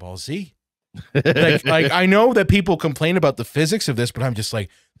Dragon Ball Z. like I know that people complain about the physics of this, but I'm just like,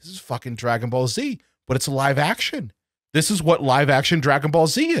 this is fucking Dragon Ball Z, but it's live action. This is what live action Dragon Ball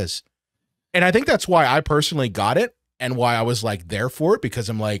Z is. And I think that's why I personally got it and why I was like there for it, because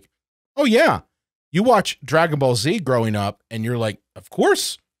I'm like, oh yeah, you watch Dragon Ball Z growing up and you're like, of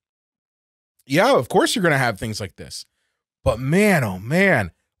course. Yeah, of course you're going to have things like this. But man, oh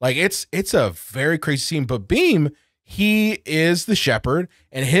man, like it's a very crazy scene. But Bheem, he is the shepherd,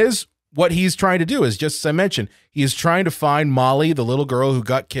 and what he's trying to do is, just as I mentioned, he is trying to find Molly, the little girl who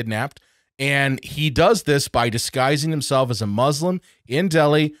got kidnapped. And he does this by disguising himself as a Muslim in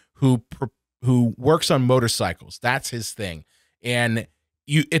Delhi who works on motorcycles. That's his thing. And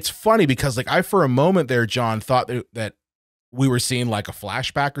it's funny because, like, I for a moment there, John, thought that we were seeing like a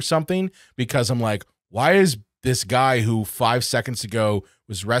flashback or something, because I'm like, why is this guy who 5 seconds ago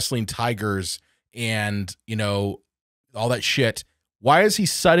was wrestling tigers and, all that shit, why is he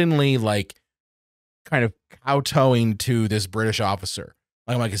suddenly like kind of kowtowing to this British officer?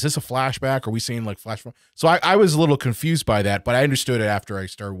 I'm like, is this a flashback? Are we seeing like flashback? So I was a little confused by that, but I understood it after I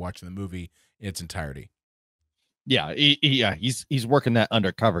started watching the movie in its entirety. Yeah, he's working that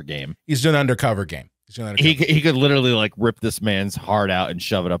undercover game. He's doing the undercover game. He could literally like rip this man's heart out and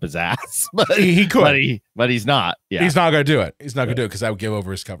shove it up his ass. But he could, but he's not. Yeah, he's not gonna do it. He's not gonna do it because that would give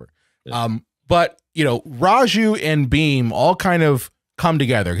over his cover. Yeah. But Raju and Bheem all kind of come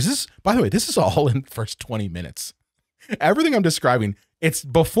together, because this, by the way, this is all in the first 20 minutes. Everything I'm describing, it's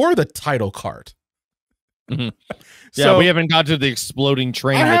before the title card. Mm-hmm. Yeah, we haven't got to the exploding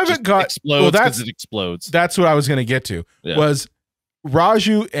train. I haven't got explodes because it explodes. That's what I was going to get to. Yeah. Was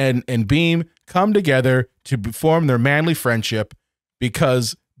Raju and Bheem come together to form their manly friendship,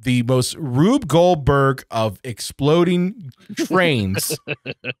 because the most Rube Goldberg of exploding trains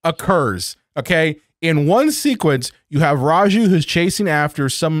occurs. Okay. In one sequence, you have Raju who's chasing after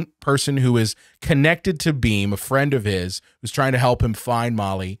some person who is connected to Bheem, a friend of his, who's trying to help him find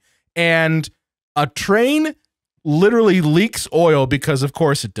Molly. And a train literally leaks oil, because of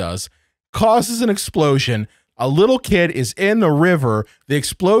course it does, causes an explosion. A little kid is in the river. The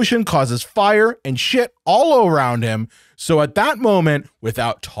explosion causes fire and shit all around him. So at that moment,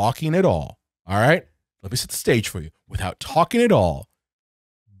 without talking at all right, let me set the stage for you. Without talking at all,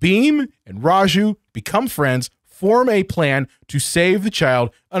 Bheem and Raju become friends, form a plan to save the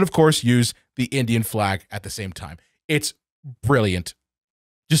child, and of course use the Indian flag at the same time. It's brilliant.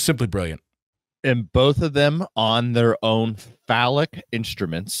 Just simply brilliant. And both of them on their own phallic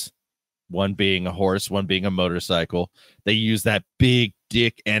instruments, one being a horse, one being a motorcycle. They use that big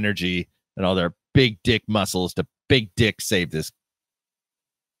dick energy and all their big dick muscles to big dick save this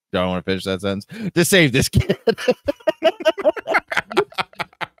don't want to finish that sentence to save this kid.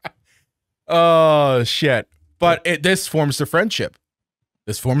 Oh shit! But this forms a friendship.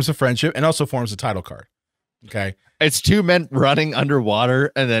 This forms a friendship and also forms a title card. Okay, it's two men running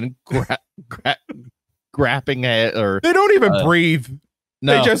underwater and then grabbing it, or they don't even breathe.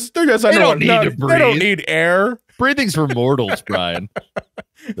 No, they're just they don't need to breathe. They don't need air. Breathing's for mortals, Brian.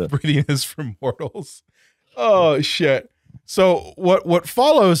 Breathing is for mortals. Oh shit! So what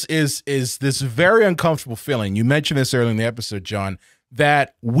follows is this very uncomfortable feeling. You mentioned this earlier in the episode, John,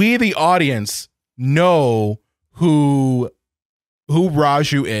 that we, the audience, know who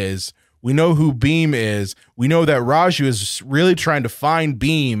Raju is. We know who Bheem is. We know that Raju is really trying to find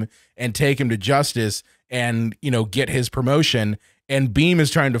Bheem and take him to justice and, you know, get his promotion. And Bheem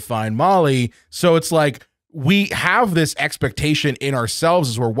is trying to find Molly. So it's like we have this expectation in ourselves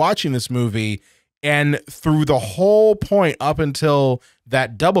as we're watching this movie. And through the whole point up until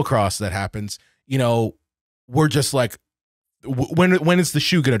that double cross that happens, you know, we're just like, when is the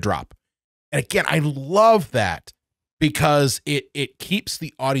shoe going to drop? And again, I love that because it keeps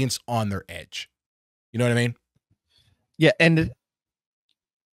the audience on their edge. You know what I mean? Yeah. And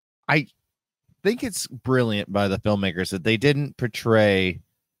I think it's brilliant by the filmmakers that they didn't portray,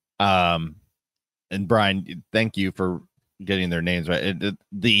 and Brian, thank you for getting their names right.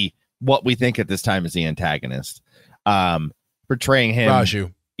 What we think at this time is the antagonist, portraying him,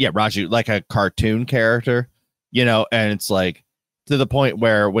 Raju. Yeah, Raju, like a cartoon character, you know, and it's like to the point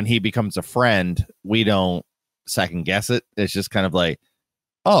where when he becomes a friend, we don't second guess it. It's just kind of like,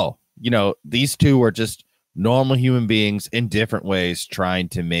 oh, you know, these two are just normal human beings in different ways trying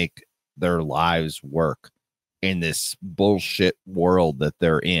to make their lives work in this bullshit world that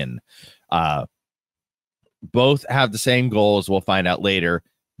they're in. Both have the same goals. We'll find out later,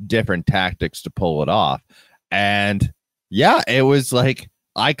 different tactics to pull it off. And yeah, it was like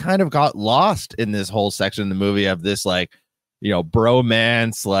I kind of got lost in this whole section of the movie of this, like, you know,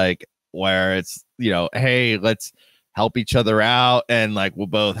 bromance, like where it's, you know, hey, let's help each other out and like we'll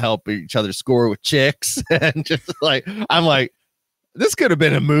both help each other score with chicks. And just like I'm like, this could have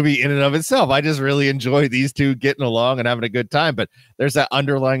been a movie in and of itself. I just really enjoy these two getting along and having a good time. But there's that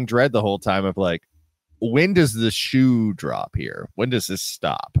underlying dread the whole time of like, when does the shoe drop here? When does this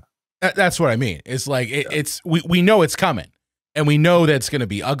stop? That's what I mean. It's like we know it's coming, and we know that it's going to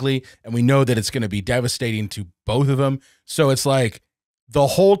be ugly, and we know that it's going to be devastating to both of them. So it's like the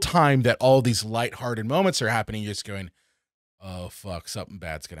whole time that all these lighthearted moments are happening, you're just going, "Oh fuck, something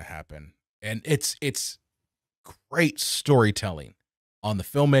bad's going to happen." And it's great storytelling on the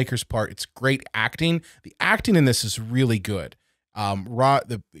filmmaker's part. It's great acting. The acting in this is really good.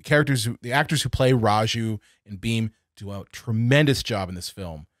 The actors who play Raju and Bheem do a tremendous job in this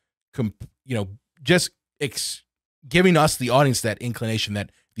film. You know, just giving us, the audience, that inclination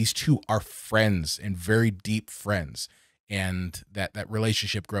that these two are friends and very deep friends, and that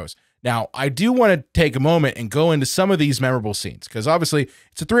relationship grows. Now, I do want to take a moment and go into some of these memorable scenes, because obviously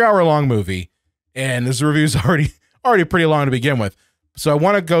it's a 3-hour-long movie, and this review is already pretty long to begin with. So I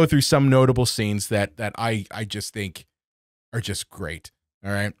want to go through some notable scenes that I just think are just great.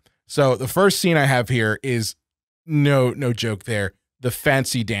 All right. So the first scene I have here is no joke there. The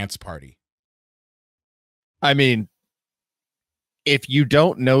fancy dance party. I mean, if you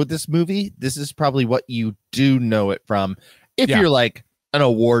don't know this movie, this is probably what you do know it from. If you're like an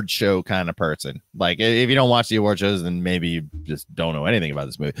award show kind of person, like if you don't watch the award shows, then maybe you just don't know anything about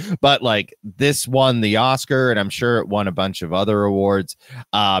this movie. But like this won the Oscar, and I'm sure it won a bunch of other awards,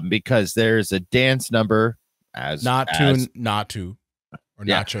 because there's a dance number nacho,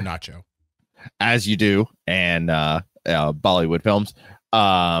 as you do, and Bollywood films.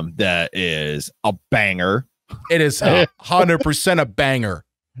 That is a banger. It is 100% a banger.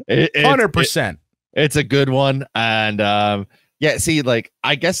 100%. It's a good one. And yeah, see, like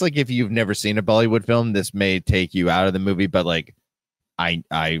I guess like if you've never seen a Bollywood film, this may take you out of the movie, but like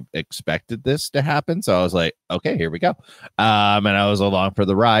I expected this to happen, so I was like, okay, here we go. And I was along for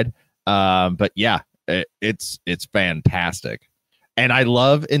the ride. But yeah, it's fantastic. And I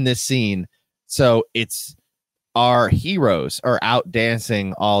love in this scene, so it's our heroes are out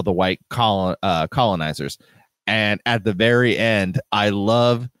dancing all the white colonizers, and at the very end, I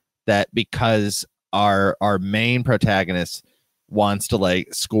love that because our main protagonist wants to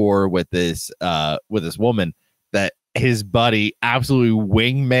like score with this woman, that his buddy absolutely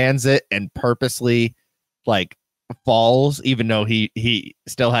wingmans it and purposely like falls, even though he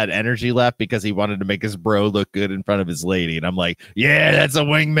still had energy left because he wanted to make his bro look good in front of his lady. And I'm like, yeah, that's a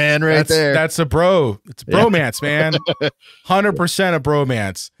wingman there. That's a bro. It's a bromance, man. 100% a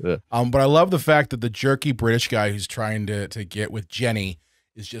bromance. Yeah. But I love the fact that the jerky British guy who's trying to get with Jenny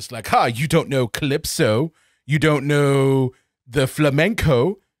is just like, you don't know calypso, you don't know the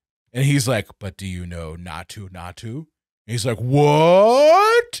flamenco. And he's like, but do you know Natu Natu? And he's like,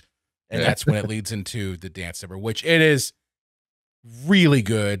 what? And that's when it leads into the dance number, which it is really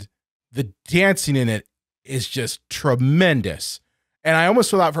good. The dancing in it is just tremendous. And I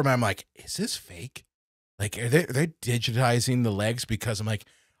almost thought for a minute, I'm like, is this fake? Like, are they digitizing the legs? Because I'm like,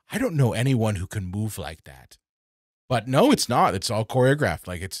 I don't know anyone who can move like that. But no, it's not. It's all choreographed.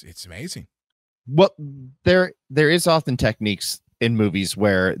 Like, it's amazing. Well, there is often techniques in movies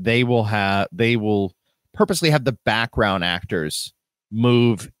where they will purposely have the background actors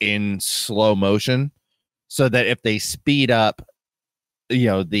move in slow motion so that if they speed up,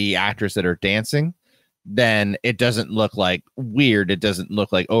 the actors that are dancing, then it doesn't look like weird. It doesn't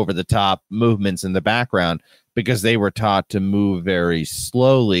look like over the top movements in the background, because they were taught to move very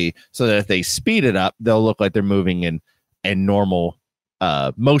slowly so that if they speed it up, they'll look like they're moving in normal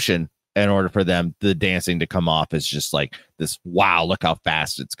motion, in order for them, the dancing to come off as just like this, wow, look how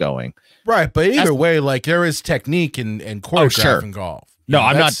fast it's going. Right. But either way, like, there is technique and choreograph in golf. No,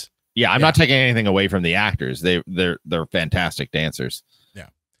 I'm not. Yeah, I'm not taking anything away from the actors. They're fantastic dancers.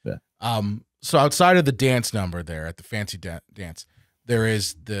 Yeah. So outside of the dance number there at the fancy dance, there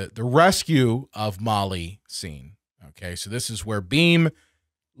is the rescue of Molly scene. Okay. So this is where Bheem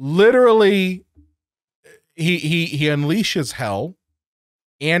literally, he unleashes hell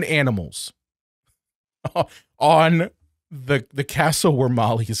and animals on the castle where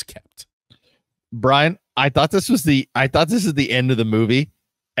Molly is kept. Brian, I thought this is the end of the movie.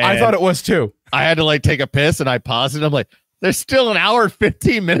 I thought it was too. I had to like take a piss and I paused it. I'm like, there's still an hour and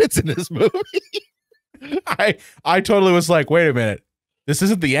 15 minutes in this movie. I totally was like, wait a minute, this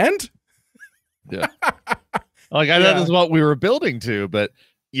isn't the end? Yeah. Like, I thought this is what we were building to, but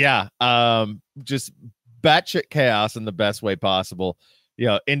yeah, just batshit chaos in the best way possible.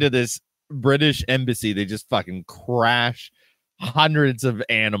 Into this British embassy, they just fucking crash hundreds of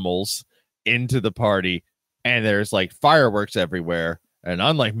animals into the party, and there's like fireworks everywhere. And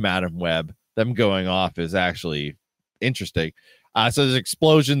unlike Madam Web, them going off is actually interesting. So there's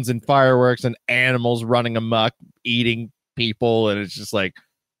explosions and fireworks and animals running amok, eating people, and it's just like,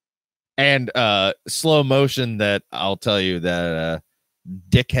 and slow motion that I'll tell you that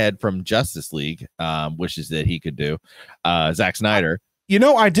dickhead from Justice League wishes that he could do, Zack Snyder.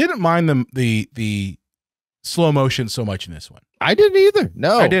 I didn't mind the slow motion so much in this one. I didn't either.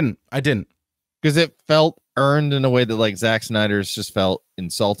 No, I didn't. Because it felt earned in a way that like Zack Snyder's just felt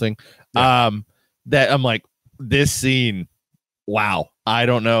insulting. Yeah. That I'm like, this scene, wow. I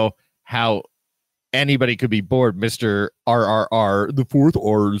don't know how anybody could be bored. Mr. RRR, the fourth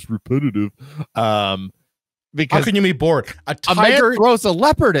R is repetitive. Because how can you be bored? A man throws a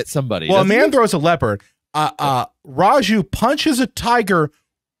leopard at somebody. Well, a man throws a leopard. Raju punches a tiger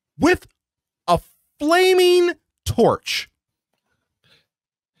with a flaming torch.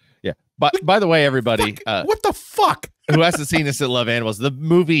 Yeah. But by the way, everybody, what the fuck? Who hasn't seen this that love animals? The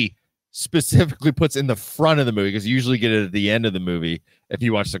movie specifically puts in the front of the movie, because you usually get it at the end of the movie if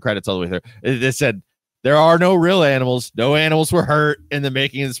you watch the credits all the way through. It said, there are no real animals. No animals were hurt in the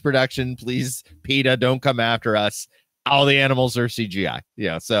making of this production. Please, PETA, don't come after us. All the animals are CGI.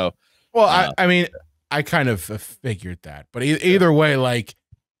 Yeah. So, well, I mean, I kind of figured that, but either way, like,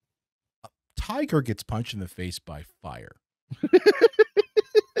 a tiger gets punched in the face by fire.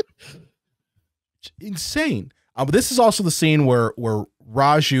 Insane. But this is also the scene where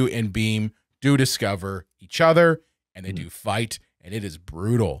Raju and Bheem do discover each other, and they do fight, and it is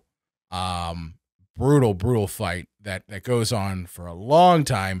brutal. Brutal fight that goes on for a long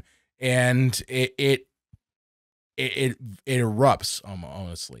time, and it erupts,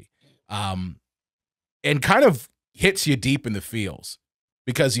 honestly. And kind of hits you deep in the feels,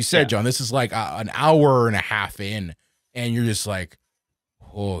 because you said, John, this is like an hour and a half in, and you're just like,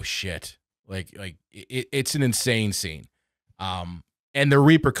 oh shit. Like it's an insane scene. And the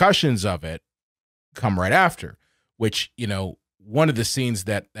repercussions of it come right after, which, one of the scenes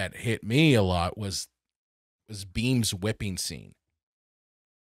that hit me a lot was Bheem's whipping scene.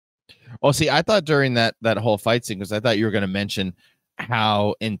 Well, see, I thought during that whole fight scene, because I thought you were going to mention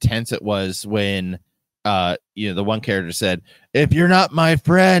how intense it was when the one character said, if you're not my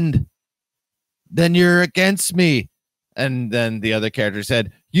friend, then you're against me. And then the other character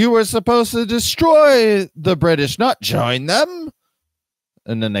said, you were supposed to destroy the British, not join them.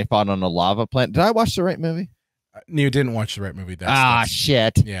 And then they fought on a lava planet. Did I watch the right movie? You didn't watch the right movie. That's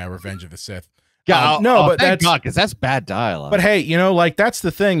shit. Yeah, Revenge of the Sith. No, but that's God, because that's bad dialogue. But hey, like, that's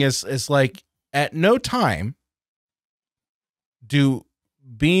the thing is like, at no time do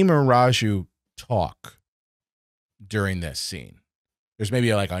Bheem or Raju talk during this scene. There's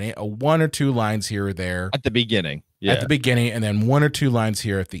maybe like a 1 or 2 lines here or there at the beginning. at the beginning, and then 1 or 2 lines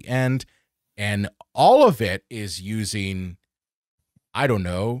here at the end. And all of it is using, I don't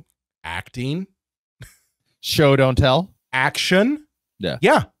know, acting, show, don't tell, action.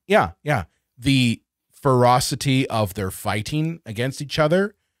 Yeah. The ferocity of their fighting against each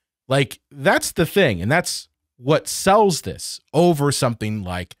other. Like, that's the thing. And that's what sells this over something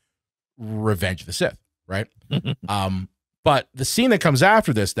like Revenge of the Sith, right? But the scene that comes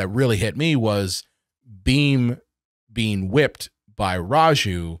after this that really hit me was Bheem being whipped by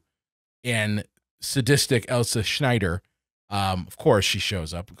Raju, and sadistic Elsa Schneider. Of course she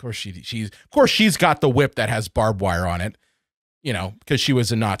shows up. Of course she's got the whip that has barbed wire on it, you know, because she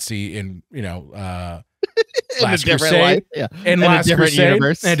was a Nazi in, you know, Last Crusade. In Last Crusade,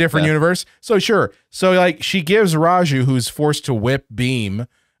 universe. In a different universe. So sure. So like she gives Raju, who's forced to whip Bheem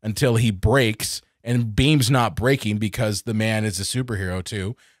until he breaks, and Bheem's not breaking because the man is a superhero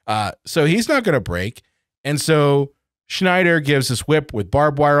too. So he's not going to break. And so Schneider gives this whip with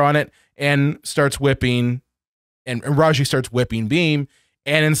barbed wire on it and starts whipping, and Raju starts whipping Bheem.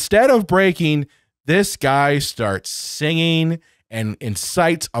 And instead of breaking, this guy starts singing and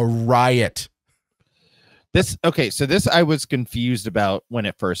incites a riot. So this I was confused about when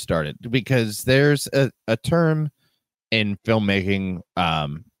it first started, because there's a term in filmmaking,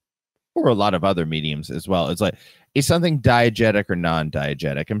 or a lot of other mediums as well. It's like, is something diegetic or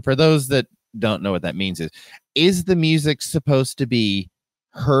non-diegetic? And for those that don't know what that means, is the music supposed to be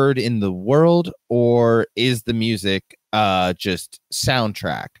heard in the world, or is the music just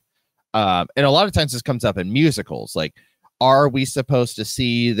soundtrack? And a lot of times this comes up in musicals. Like, are we supposed to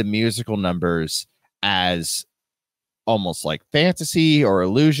see the musical numbers as almost like fantasy or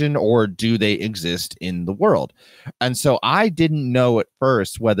illusion, or do they exist in the world? And so I didn't know at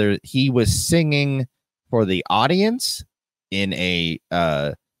first whether he was singing for the audience in a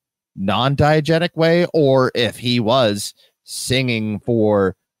non-diegetic way, or if he was singing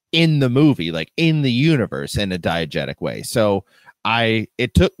for in the movie, like in the universe, in a diegetic way. So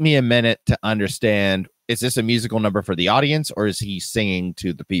it took me a minute to understand, is this a musical number for the audience, or is he singing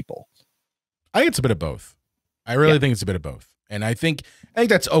to the people? I think it's a bit of both. I really think it's a bit of both. And I think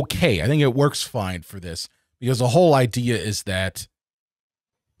that's okay. I think it works fine for this, because the whole idea is that,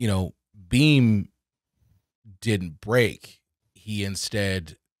 you know, Bheem didn't break. He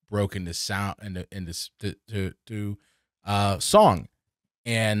instead broke into sound and into song.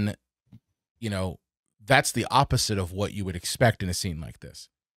 And, you know, that's the opposite of what you would expect in a scene like this.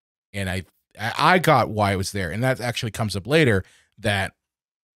 And I got why it was there. And that actually comes up later, that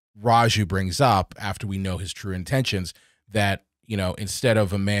Raju brings up after we know his true intentions, that, you know, instead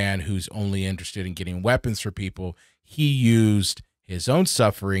of a man who's only interested in getting weapons for people, he used his own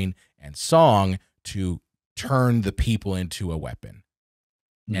suffering and song to turn the people into a weapon.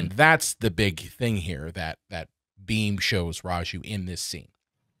 And that's the big thing here that Bheem shows Raju in this scene.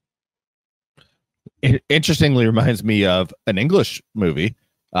 It interestingly reminds me of an English movie.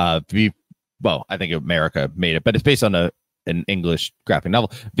 I think America made it, but it's based on an English graphic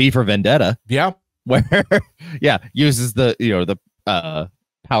novel, V for Vendetta. Yeah. Where uses the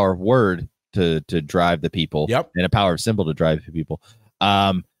power of word to drive the people. Yep. And a power of symbol to drive the people.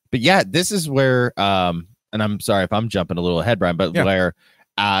 But yeah, this is where and I'm sorry if I'm jumping a little ahead, Brian, but where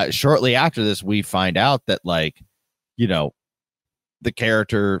shortly after this we find out that, like, you know, the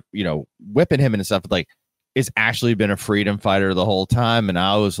character, you know, whipping him and stuff, like, is actually been a freedom fighter the whole time. And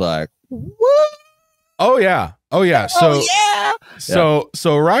I was like, what? Oh yeah.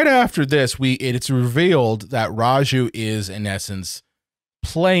 So right after this, it's revealed that Raju is in essence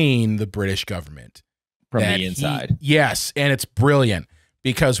playing the British government from the inside. Yes, and it's brilliant,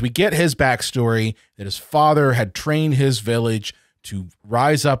 because we get his backstory that his father had trained his village to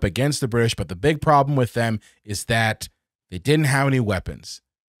rise up against the British, but the big problem with them is that they didn't have any weapons.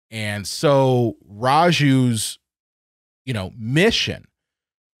 And so Raju's, you know, mission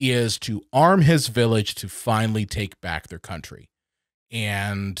is to arm his village to finally take back their country.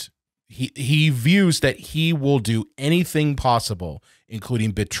 And he views that he will do anything possible,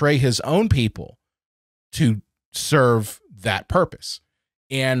 including betray his own people, to serve that purpose.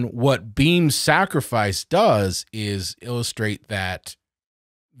 And what Bheem's sacrifice does is illustrate that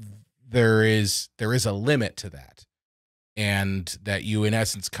there is a limit to that, and that you, in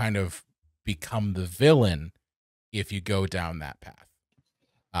essence, kind of become the villain if you go down that path.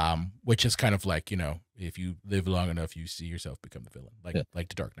 Which is kind of like, you know, if you live long enough, you see yourself become the villain, like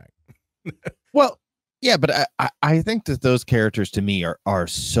the Dark Knight. Well, yeah, but I think that those characters to me are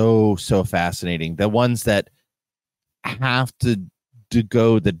so fascinating. The ones that have to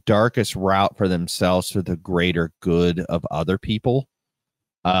go the darkest route for themselves for the greater good of other people.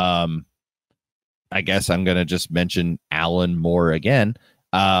 Um, I guess I'm gonna just mention Alan Moore again.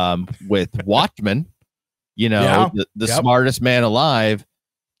 With Watchmen, you know, Yeah. the Yep. smartest man alive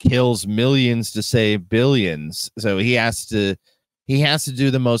kills millions to save billions. So he has to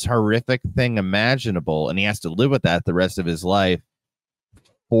do the most horrific thing imaginable, and he has to live with that the rest of his life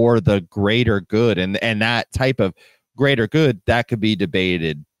for the greater good. And that type of greater good, that could be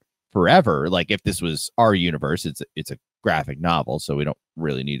debated forever. Like if this was our universe, it's a graphic novel, so we don't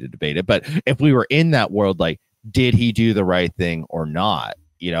really need to debate it. But if we were in that world, like, did he do the right thing or not?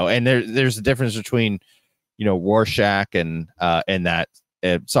 You know, and there's a difference between, you know, Rorschach and that.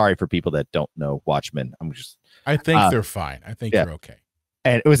 Sorry for people that don't know Watchmen. I think they're fine. I think you're okay.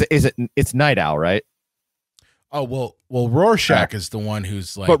 And it's Night Owl, right? Oh, well, Rorschach is the one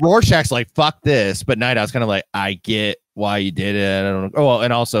who's like, but Rorschach's like, fuck this. But Night Owl's kind of like, I get why you did it. I don't know. Oh, well,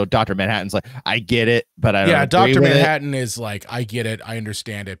 and also Dr. Manhattan's like, I get it, but I don't. Yeah, Dr. Manhattan is like, I get it, I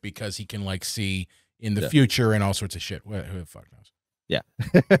understand it, because he can like see in the future and all sorts of shit. Who the fuck knows? Yeah.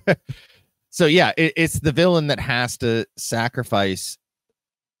 So yeah, it's the villain that has to sacrifice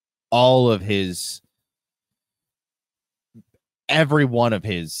all of every one of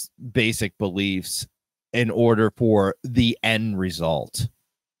his basic beliefs in order for the end result.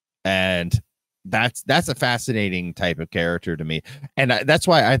 And that's a fascinating type of character to me. And that's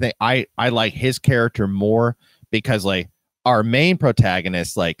why I think I like his character more, because like our main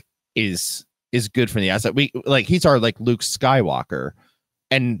protagonist like is good from the outside. We like, he's our like Luke Skywalker,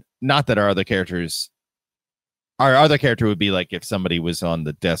 and not that our other character would be like if somebody was on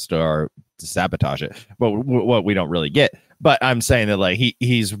the Death Star to sabotage it, but what we don't really get. But I'm saying that like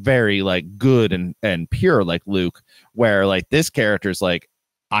he's very like good and pure like Luke, where like this character is like,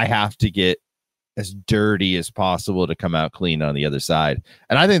 I have to get as dirty as possible to come out clean on the other side.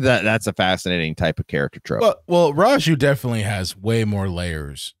 And I think that's a fascinating type of character trope. Well, Raju definitely has way more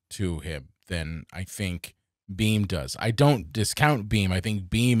layers to him than I think Bheem does. I don't discount Bheem. I think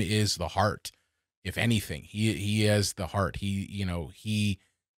Bheem is the heart. If anything, he has the heart. He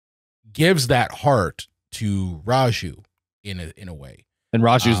gives that heart to Raju in a way. And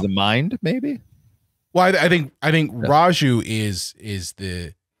Raju's the mind, maybe. Well, I think Raju is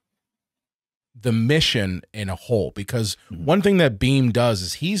the mission in a whole, because one thing that Bheem does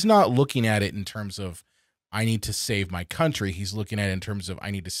is he's not looking at it in terms of I need to save my country. He's looking at it in terms of I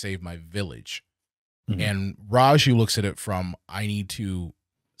need to save my village. Mm-hmm. And Raju looks at it from I need to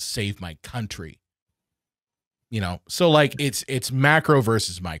save my country. You know, so like it's macro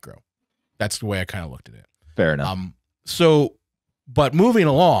versus micro. That's the way I kind of looked at it. Fair enough. So, but moving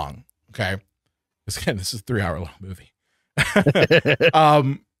along, okay. Again, this is a 3-hour long movie.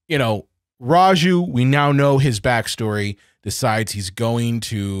 You know, Raju, we now know his backstory, decides he's going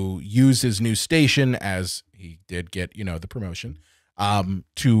to use his new station, as he did get, you know, the promotion,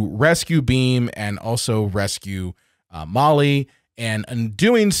 to rescue Bheem and also rescue Molly. And in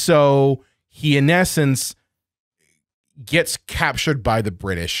doing so, he in essence gets captured by the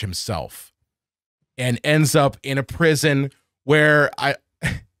British himself and ends up in a prison where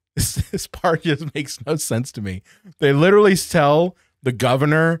this part just makes no sense to me. They literally tell the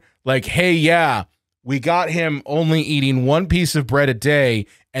governor, like, hey, yeah, we got him only eating one piece of bread a day,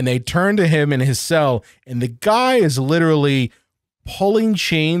 and they turn to him in his cell, and the guy is literally pulling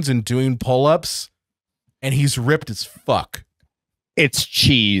chains and doing pull-ups, and he's ripped as fuck. It's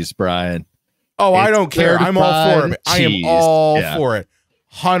cheese, Brian. Oh, I don't care. I'm all for it. I am all for it.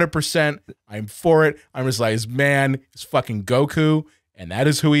 100%. I'm for it. I'm just like, this man is fucking Goku, and that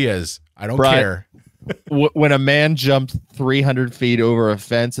is who he is. I don't care. When a man jumped 300 feet over a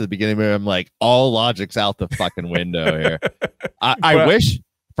fence at the beginning of it, I'm like, all logic's out the fucking window here. I wish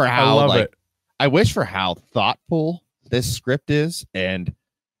for how thoughtful this script is, and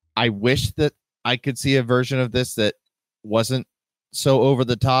I wish that I could see a version of this that wasn't so over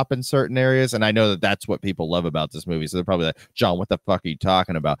the top in certain areas. And I know that that's what people love about this movie. So they're probably like, John, what the fuck are you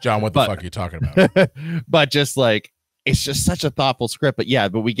talking about? John, what the fuck are you talking about? But just like, it's just such a thoughtful script. But yeah,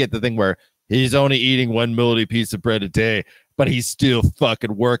 but we get the thing where he's only eating one moldy piece of bread a day, but he's still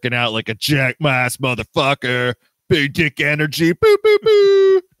fucking working out like a jackass motherfucker. Big dick energy. Boo, boo,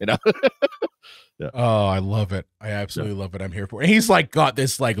 boo. You know? Yeah. Oh, I love it. I absolutely love it. I'm here for it. And he's like got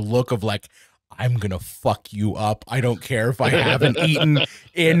this like look of like, I'm gonna fuck you up. I don't care if I haven't eaten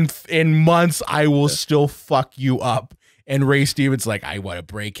in months. I will still fuck you up. And Ray Stevens like, I want to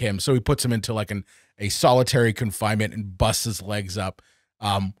break him, so he puts him into like a solitary confinement and busts his legs up.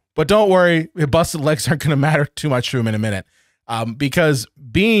 But don't worry, the busted legs aren't gonna matter too much to him in a minute, because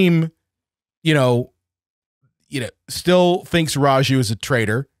Bheem, you know, still thinks Raju is a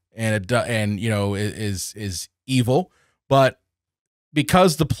traitor and you know is evil, but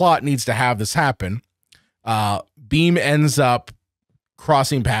because the plot needs to have this happen, Bheem ends up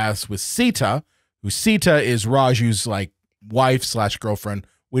crossing paths with Sita, who Sita is Raju's like wife / girlfriend.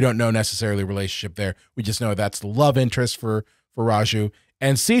 We don't know necessarily the relationship there. We just know that's the love interest for Raju.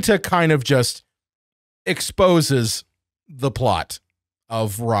 And Sita kind of just exposes the plot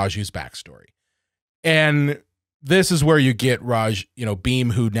of Raju's backstory. And this is where you get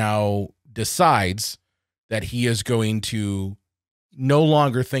Bheem, who now decides that he is going to no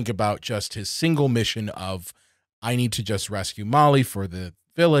longer think about just his single mission of, I need to just rescue Molly for the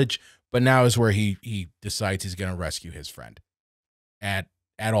village, but now is where he decides he's going to rescue his friend at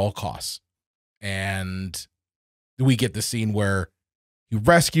all costs. And we get the scene where he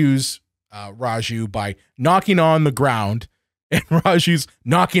rescues Raju by knocking on the ground, and Raju's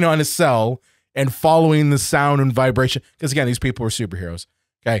knocking on his cell and following the sound and vibration. Because again, these people are superheroes.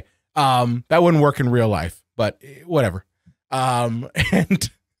 Okay. That wouldn't work in real life, but whatever. And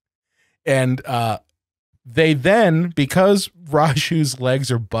they then, because Raju's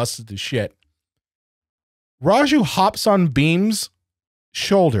legs are busted to shit, Raju hops on Bheem's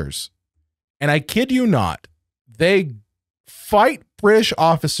shoulders, and I kid you not, they fight British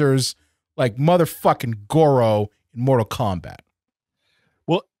officers like motherfucking Goro in Mortal Kombat.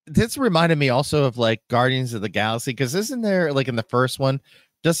 Well, this reminded me also of like Guardians of the Galaxy, because isn't there, like in the first one,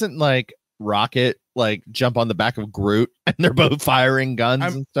 doesn't like Rocket like jump on the back of Groot and they're both firing guns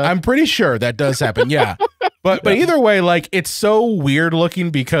and stuff? I'm pretty sure that does happen. Yeah. But either way, like, it's so weird looking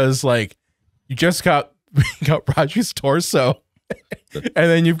because like you just got Raju's torso and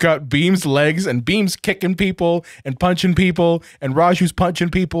then you've got Bheem's legs, and Bheem's kicking people and punching people, and Raju's punching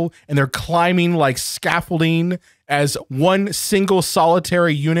people, and they're climbing like scaffolding as one single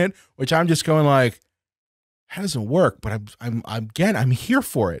solitary unit, which I'm just going like, that doesn't work, but I'm here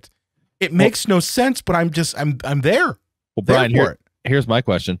for it. It makes no sense, but I'm there. Well, Brian, here's my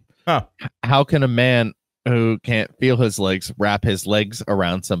question. Huh. How can a man who can't feel his legs wrap his legs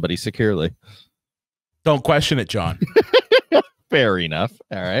around somebody securely? Don't question it, John. Fair enough.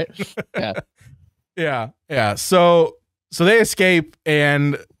 All right. Yeah. Yeah. So they escape,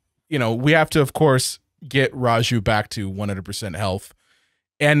 and we have to, of course, get Raju back to 100% health.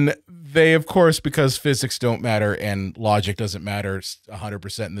 And they, of course, because physics don't matter and logic doesn't matter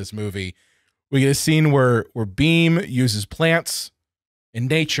 100% in this movie, we get a scene where Bheem uses plants in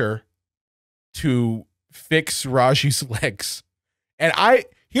nature to fix Raju's legs. And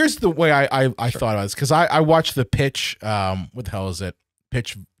here's the way I thought about this, because I watched the pitch. What the hell is it?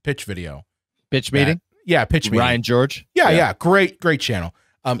 Pitch video. Pitch meeting? Yeah, pitch meeting. Ryan George? Yeah. Great channel.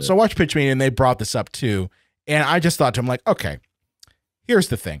 So I watched pitch meeting, and they brought this up too. And I just thought to him, like, okay, here's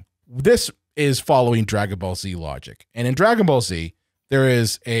the thing. This is following Dragon Ball Z logic. And in Dragon Ball Z, there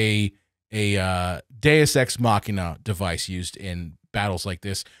is a Deus Ex Machina device used in battles like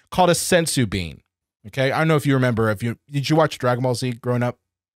this called a sensu bean. Okay? I don't know if you remember. Did you watch Dragon Ball Z growing up?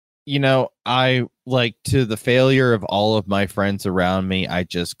 I like, to the failure of all of my friends around me, I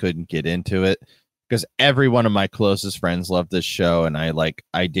just couldn't get into it because every one of my closest friends loved this show, and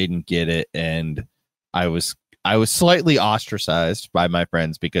I didn't get it, and I was slightly ostracized by my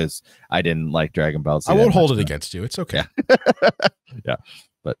friends because I didn't like Dragon Ball Z. I won't hold it against you. It's okay.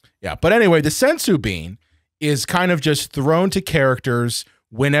 Yeah. But anyway, the sensu bean is kind of just thrown to characters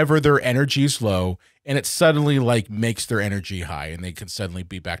whenever their energy is low, and it suddenly like makes their energy high, and they can suddenly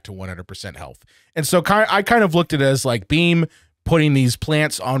be back to 100% health. And so I kind of looked at it as like Bheem putting these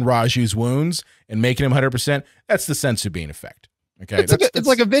plants on Raju's wounds and making him 100%. That's the sensu bean effect. Okay, it's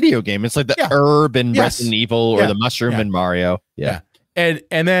like a video game. It's like the herb in Resident Evil, or the mushroom in Mario. Yeah. And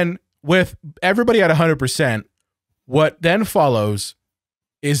then with everybody at 100%, what then follows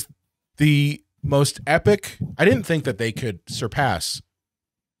is the most epic. I didn't think that they could surpass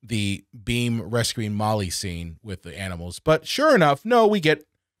the Bheem rescuing Molly scene with the animals, but sure enough, no, we get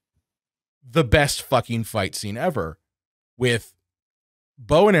the best fucking fight scene ever with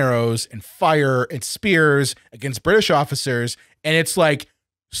bow and arrows and fire and spears against British officers. And it's like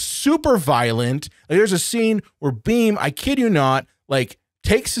super violent. Like, there's a scene where Bheem, I kid you not, like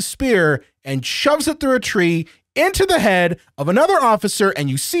takes a spear and shoves it through a tree into the head of another officer, and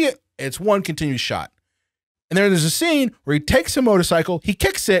you see it. It's one continuous shot. And then there's a scene where he takes a motorcycle, he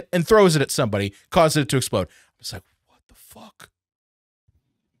kicks it and throws it at somebody, causes it to explode. I was like, what the fuck?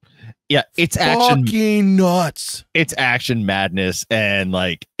 Yeah, it's fucking action nuts. It's action madness, and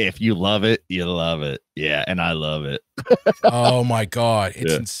like, if you love it, you love it. Yeah, and I love it. Oh my God,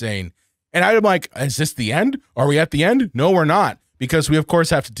 it's insane. And I'm like, is this the end? Are we at the end? No, we're not, because we of course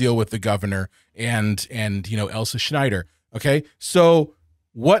have to deal with the governor and Elsa Schneider. Okay, so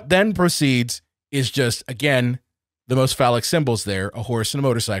what then proceeds is just, again, the most phallic symbols there, a horse and a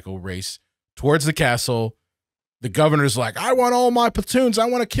motorcycle race towards the castle. The governor's like, I want all my platoons. I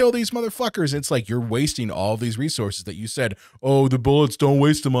want to kill these motherfuckers. It's like, you're wasting all these resources that you said, oh, the bullets, don't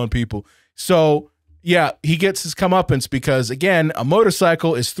waste them on people. So, yeah, he gets his comeuppance because, again, a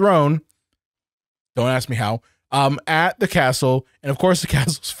motorcycle is thrown, don't ask me how, at the castle. And, of course, the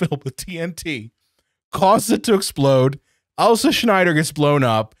castle's filled with TNT. Causes it to explode. Elsa Schneider gets blown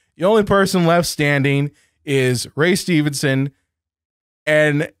up. The only person left standing is Ray Stevenson.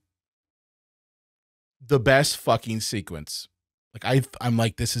 And the best fucking sequence. Like I'm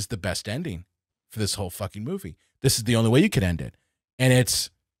like, this is the best ending for this whole fucking movie. This is the only way you could end it. And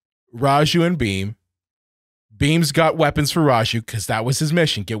it's Raju and Bheem. Bheem's got weapons for Raju because that was his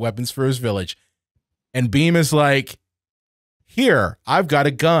mission, get weapons for his village. And Bheem is like, here, I've got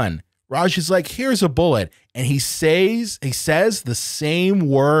a gun. Raju's like, here's a bullet. And he says the same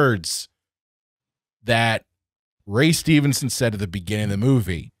words that Ray Stevenson said at the beginning of the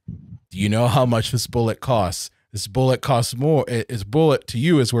movie. Do you know how much this bullet costs? This bullet costs more. This bullet to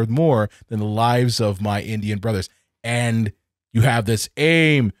you is worth more than the lives of my Indian brothers. And you have this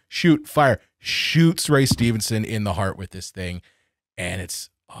aim, shoot, fire, shoots Ray Stevenson in the heart with this thing. And it's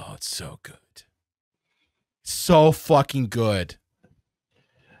so good. So fucking good.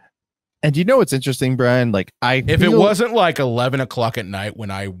 And you know what's interesting, Brian? Like, if it wasn't like 11 o'clock at night when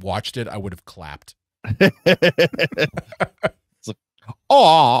I watched it, I would have clapped.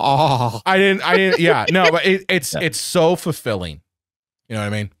 Oh, I didn't. Yeah, no, but it's so fulfilling. You know what I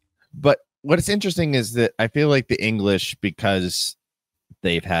mean? But what's interesting is that I feel like the English, because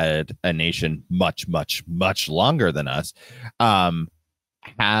they've had a nation much, much, much longer than us,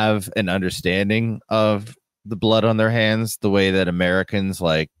 have an understanding of the blood on their hands the way that Americans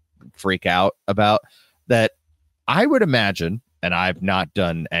like freak out about that. I would imagine, and I've not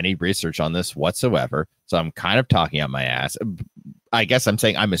done any research on this whatsoever, so I'm kind of talking out my ass. I guess I'm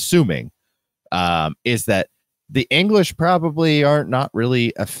saying, I'm assuming, is that the English probably are not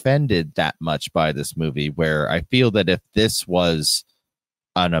really offended that much by this movie, where I feel that if this was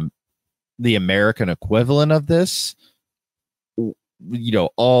the American equivalent of this, you know,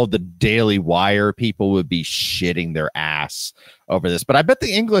 all the Daily Wire people would be shitting their ass over this. But I bet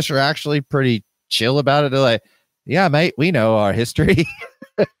the English are actually pretty chill about it. They're like, yeah, mate, we know our history.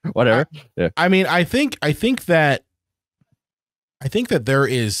 Whatever. Yeah. I mean, I think that there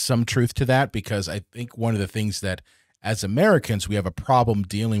is some truth to that, because I think one of the things that as Americans we have a problem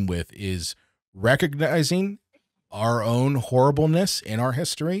dealing with is recognizing our own horribleness in our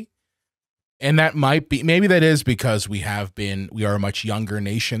history. And that might be, maybe that is because we are a much younger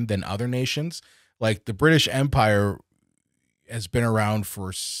nation than other nations. Like the British Empire has been around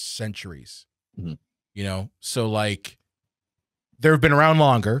for centuries, you know? So like they've been around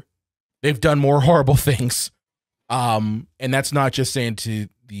longer. They've done more horrible things. And that's not just saying to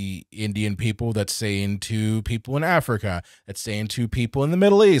the Indian people, that's saying to people in Africa, that's saying to people in the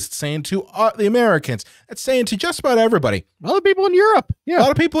Middle East, saying to the Americans, that's saying to just about everybody. Other people in Europe. Yeah. A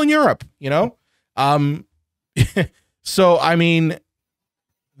lot of people in Europe, you know? So, I mean,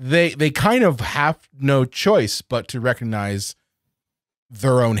 they kind of have no choice but to recognize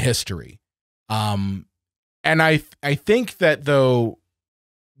their own history. And I think that, though,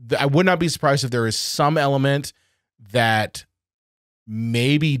 I would not be surprised if there is some element that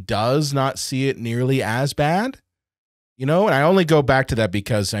maybe does not see it nearly as bad, you know. And I only go back to that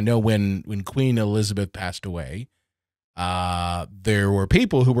because I know when Queen Elizabeth passed away, there were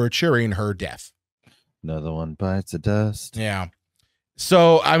people who were cheering her death. Another one bites the dust. Yeah.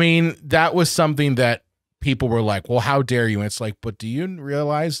 So, I mean, that was something that people were like, well, how dare you? And it's like, but do you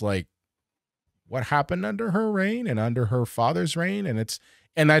realize like what happened under her reign and under her father's reign?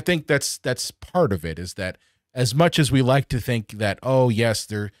 And I think that's part of it, is that as much as we like to think that, oh yes,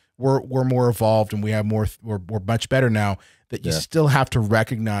 we're more evolved and we have we're much better now, that you still have to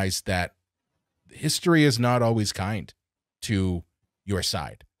recognize that history is not always kind to your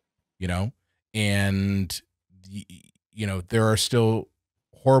side, you know, and you know, there are still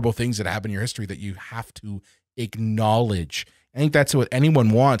horrible things that happen in your history that you have to acknowledge. I think that's what anyone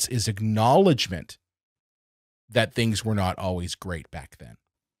wants, is acknowledgement that things were not always great back then.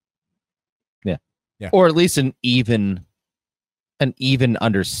 Yeah. Or at least an even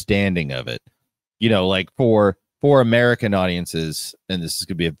understanding of it. You know, like for American audiences, and this is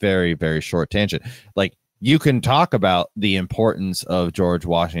going to be a very, very short tangent, like you can talk about the importance of George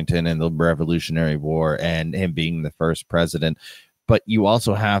Washington and the Revolutionary War and him being the first president, but you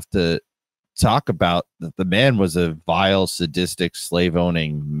also have to talk about that the man was a vile, sadistic,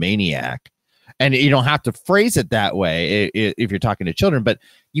 slave-owning maniac. And you don't have to phrase it that way if you're talking to children, but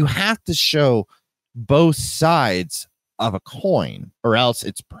you have to show both sides of a coin, or else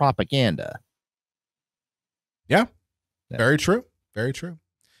it's propaganda. Yeah. Very true. Very true.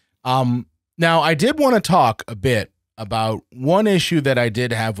 Now I did want to talk a bit about one issue that I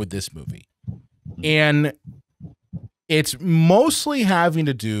did have with this movie. And it's mostly having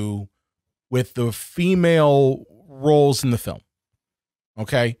to do with the female roles in the film.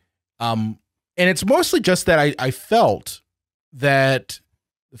 Okay. And it's mostly just that I felt that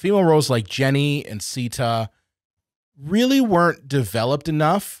the female roles like Jenny and Sita really weren't developed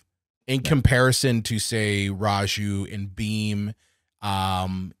enough in comparison to, say, Raju and Bheem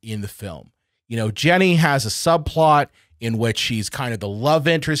in the film. You know, Jenny has a subplot in which she's kind of the love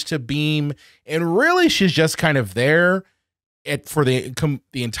interest to Bheem, and really she's just kind of there for the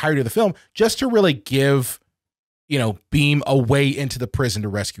entirety of the film just to really give, you know, Bheem a way into the prison to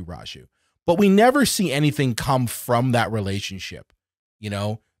rescue Raju. But we never see anything come from that relationship. You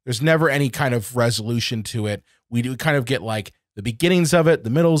know, there's never any kind of resolution to it. We do kind of get like the beginnings of it, the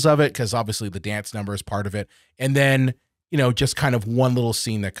middles of it, because obviously the dance number is part of it. And then, you know, just kind of one little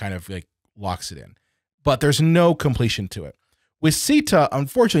scene that kind of like locks it in. But there's no completion to it. With Sita,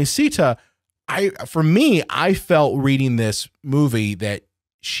 unfortunately, Sita, for me, I felt reading this movie that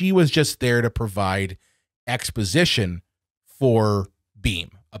she was just there to provide exposition for Bheem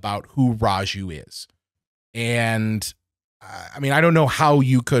about who Raju is. And I mean, I don't know how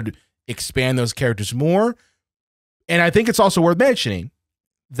you could expand those characters more. And I think it's also worth mentioning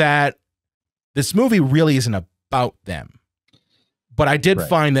that this movie really isn't about them. But I did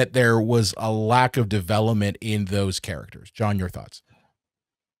find that there was a lack of development in those characters. John, your thoughts?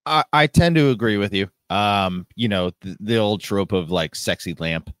 I tend to agree with you. You know, the old trope of like sexy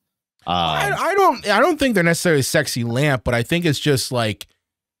lamp. I don't think they're necessarily sexy lamp, but I think it's just like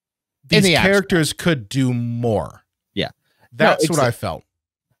these characters could do more. Yeah, that's what I felt.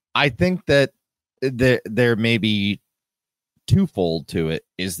 I think that there may be twofold to it.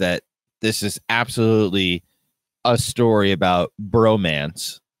 Is that this is absolutely a story about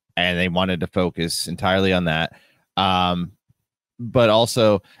bromance, and they wanted to focus entirely on that. But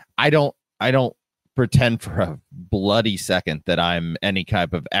also, I don't pretend for a bloody second that I'm any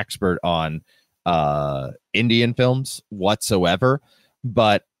type of expert on Indian films whatsoever.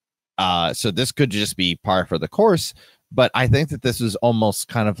 But so this could just be par for the course. But I think that this is almost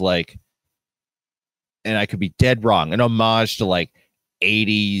kind of like, and I could be dead wrong, an homage to like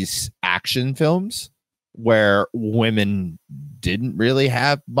 80s action films where women didn't really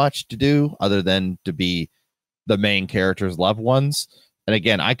have much to do other than to be the main character's loved ones. And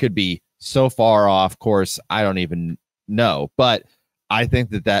again, I could be so far off course, I don't even know. But I think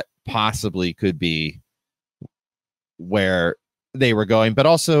that possibly could be where they were going, but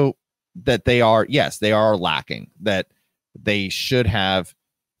also that they are lacking, that they should have,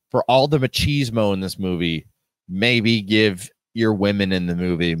 for all the machismo in this movie, maybe give your women in the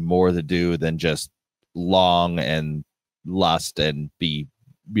movie more to do than just long and lust and be,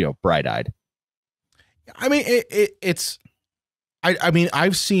 you know, bright-eyed. I mean, it's I mean,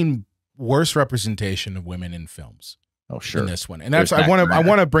 I've seen worse representation of women in films. Oh, sure. In this one. And that's I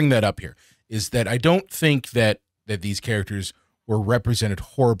want to bring that up here, is that I don't think that these characters were represented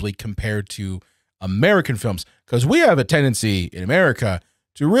horribly compared to American films, because we have a tendency in America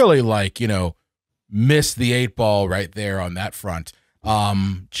to really, like, you know, miss the 8 ball right there on that front.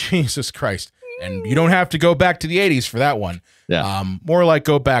 Jesus Christ. And you don't have to go back to the 80s for that one. Yeah. More like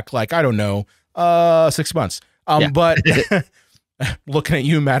go back, like, I don't know, 6 months. But looking at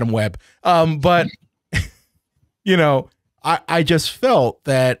you, Madam Webb. But you know, I just felt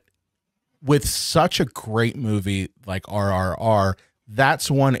that with such a great movie like RRR,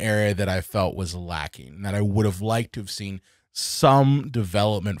 that's one area that I felt was lacking, that I would have liked to have seen some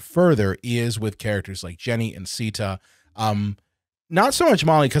development further, is with characters like Jenny and Sita. Not so much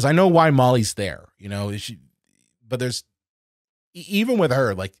Molly, because I know why Molly's there, you know, but there's, even with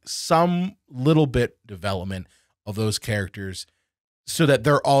her, like some little bit development of those characters so that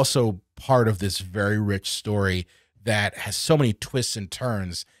they're also part of this very rich story that has so many twists and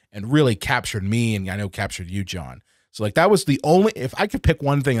turns and really captured me, and I know captured you, John. So like, that was the only, if I could pick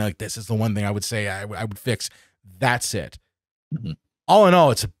one thing, like, this is the one thing I would say I would fix, that's it. Mm-hmm. All in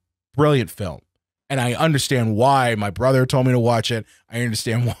all, it's a brilliant film. And I understand why my brother told me to watch it. I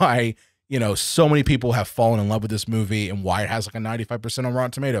understand why, you know, so many people have fallen in love with this movie and why it has like a 95% on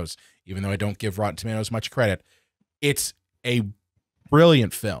Rotten Tomatoes, even though I don't give Rotten Tomatoes much credit. It's a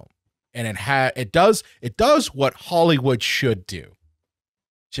brilliant film. And it does what Hollywood should do,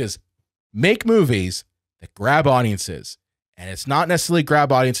 which is make movies that grab audiences And it's not necessarily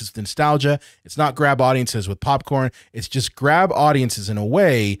grab audiences with nostalgia. It's not grab audiences with popcorn. It's just grab audiences in a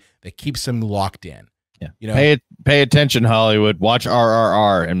way that keeps them locked in. Yeah. You know, pay attention, Hollywood. Watch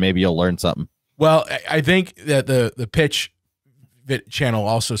RRR, and maybe you'll learn something. Well, I think that the pitch channel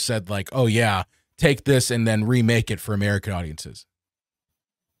also said like, oh yeah, take this and then remake it for American audiences.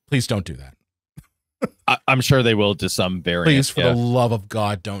 Please don't do that. I'm sure they will to some variant. Please, for the love of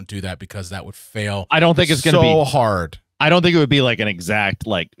God, don't do that, because that would fail. I don't think it's going to be so hard. I don't think it would be like an exact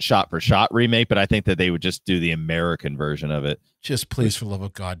like shot for shot remake, but I think that they would just do the American version of it. Just please, for the love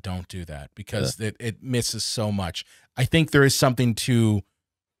of God, don't do that, because it misses so much. I think there is something to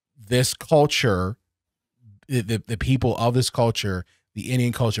this culture, the people of this culture, the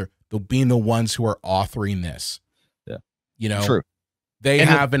Indian culture, being the ones who are authoring this. Yeah. You know, true. They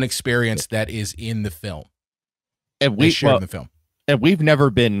have an experience that is in the film. And they share in the film. And we've never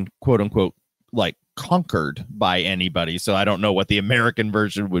been, quote unquote, like conquered by anybody. So I don't know what the American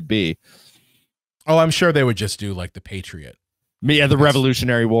version would be. Oh, I'm sure they would just do like the Patriot. Yeah, the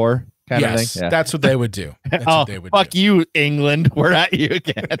Revolutionary War kind of thing. Yeah. That's what they would do. That's what they would fuck do. you, England. We're at you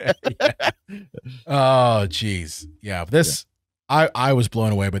again. Oh, geez. Yeah. I was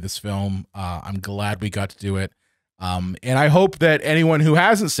blown away by this film. I'm glad we got to do it. And I hope that anyone who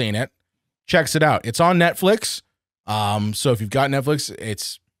hasn't seen it checks it out. It's on Netflix. So if you've got Netflix,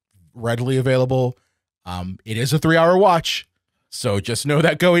 it's readily available. It is a 3-hour watch, so just know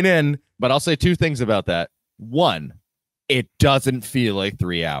that going in. But I'll say two things about that. One, it doesn't feel like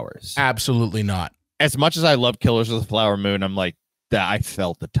 3 hours. Absolutely not. As much as I love Killers of the Flower Moon, I'm like, that I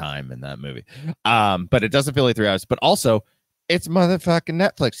felt the time in that movie. But it doesn't feel like 3 hours. But also, it's motherfucking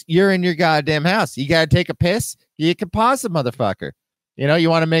Netflix. You're in your goddamn house. You got to take a piss. You can pause the motherfucker. You know, you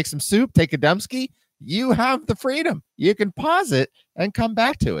want to make some soup, take a dumpski. You have the freedom. You can pause it and come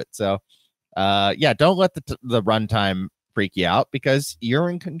back to it. So, yeah, don't let the runtime freak you out, because you're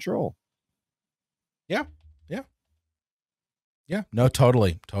in control. Yeah. No,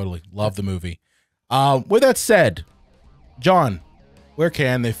 totally. Love the movie. With that said, John, where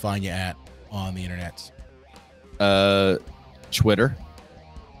can they find you at on the internet? Twitter,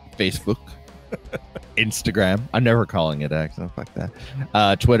 Facebook, Instagram. I'm never calling it X. Fuck that.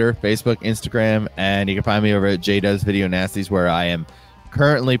 Twitter, Facebook, Instagram, and you can find me over at JDoes Video Nasties, where I am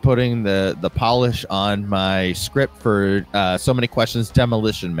currently putting the polish on my script for So Many Questions,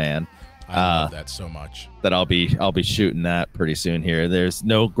 Demolition Man. I love that so much. That I'll be shooting that pretty soon here. There's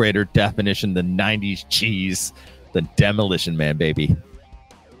no greater definition than 90s cheese than Demolition Man, baby.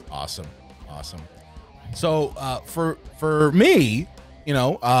 Awesome. So for me, you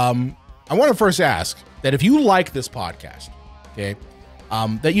know, I want to first ask that if you like this podcast, okay,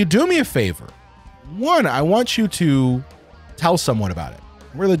 that you do me a favor. One, I want you to tell someone about it.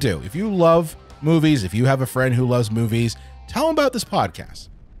 I really do. If you love movies, if you have a friend who loves movies, tell them about this podcast.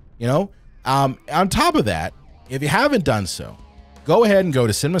 You know, on top of that, if you haven't done so, go ahead and go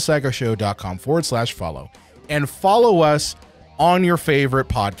to cinemapsychoshow.com/follow and follow us on your favorite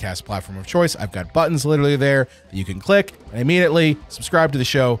podcast platform of choice. I've got buttons literally there that you can click and immediately subscribe to the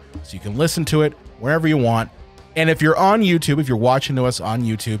show so you can listen to it wherever you want. And if you're on YouTube, if you're watching to us on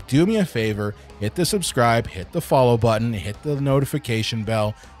YouTube, do me a favor, hit the subscribe, hit the follow button, hit the notification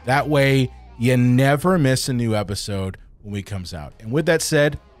bell. That way you never miss a new episode when it comes out. And with that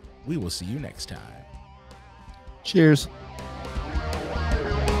said, we will see you next time. Cheers.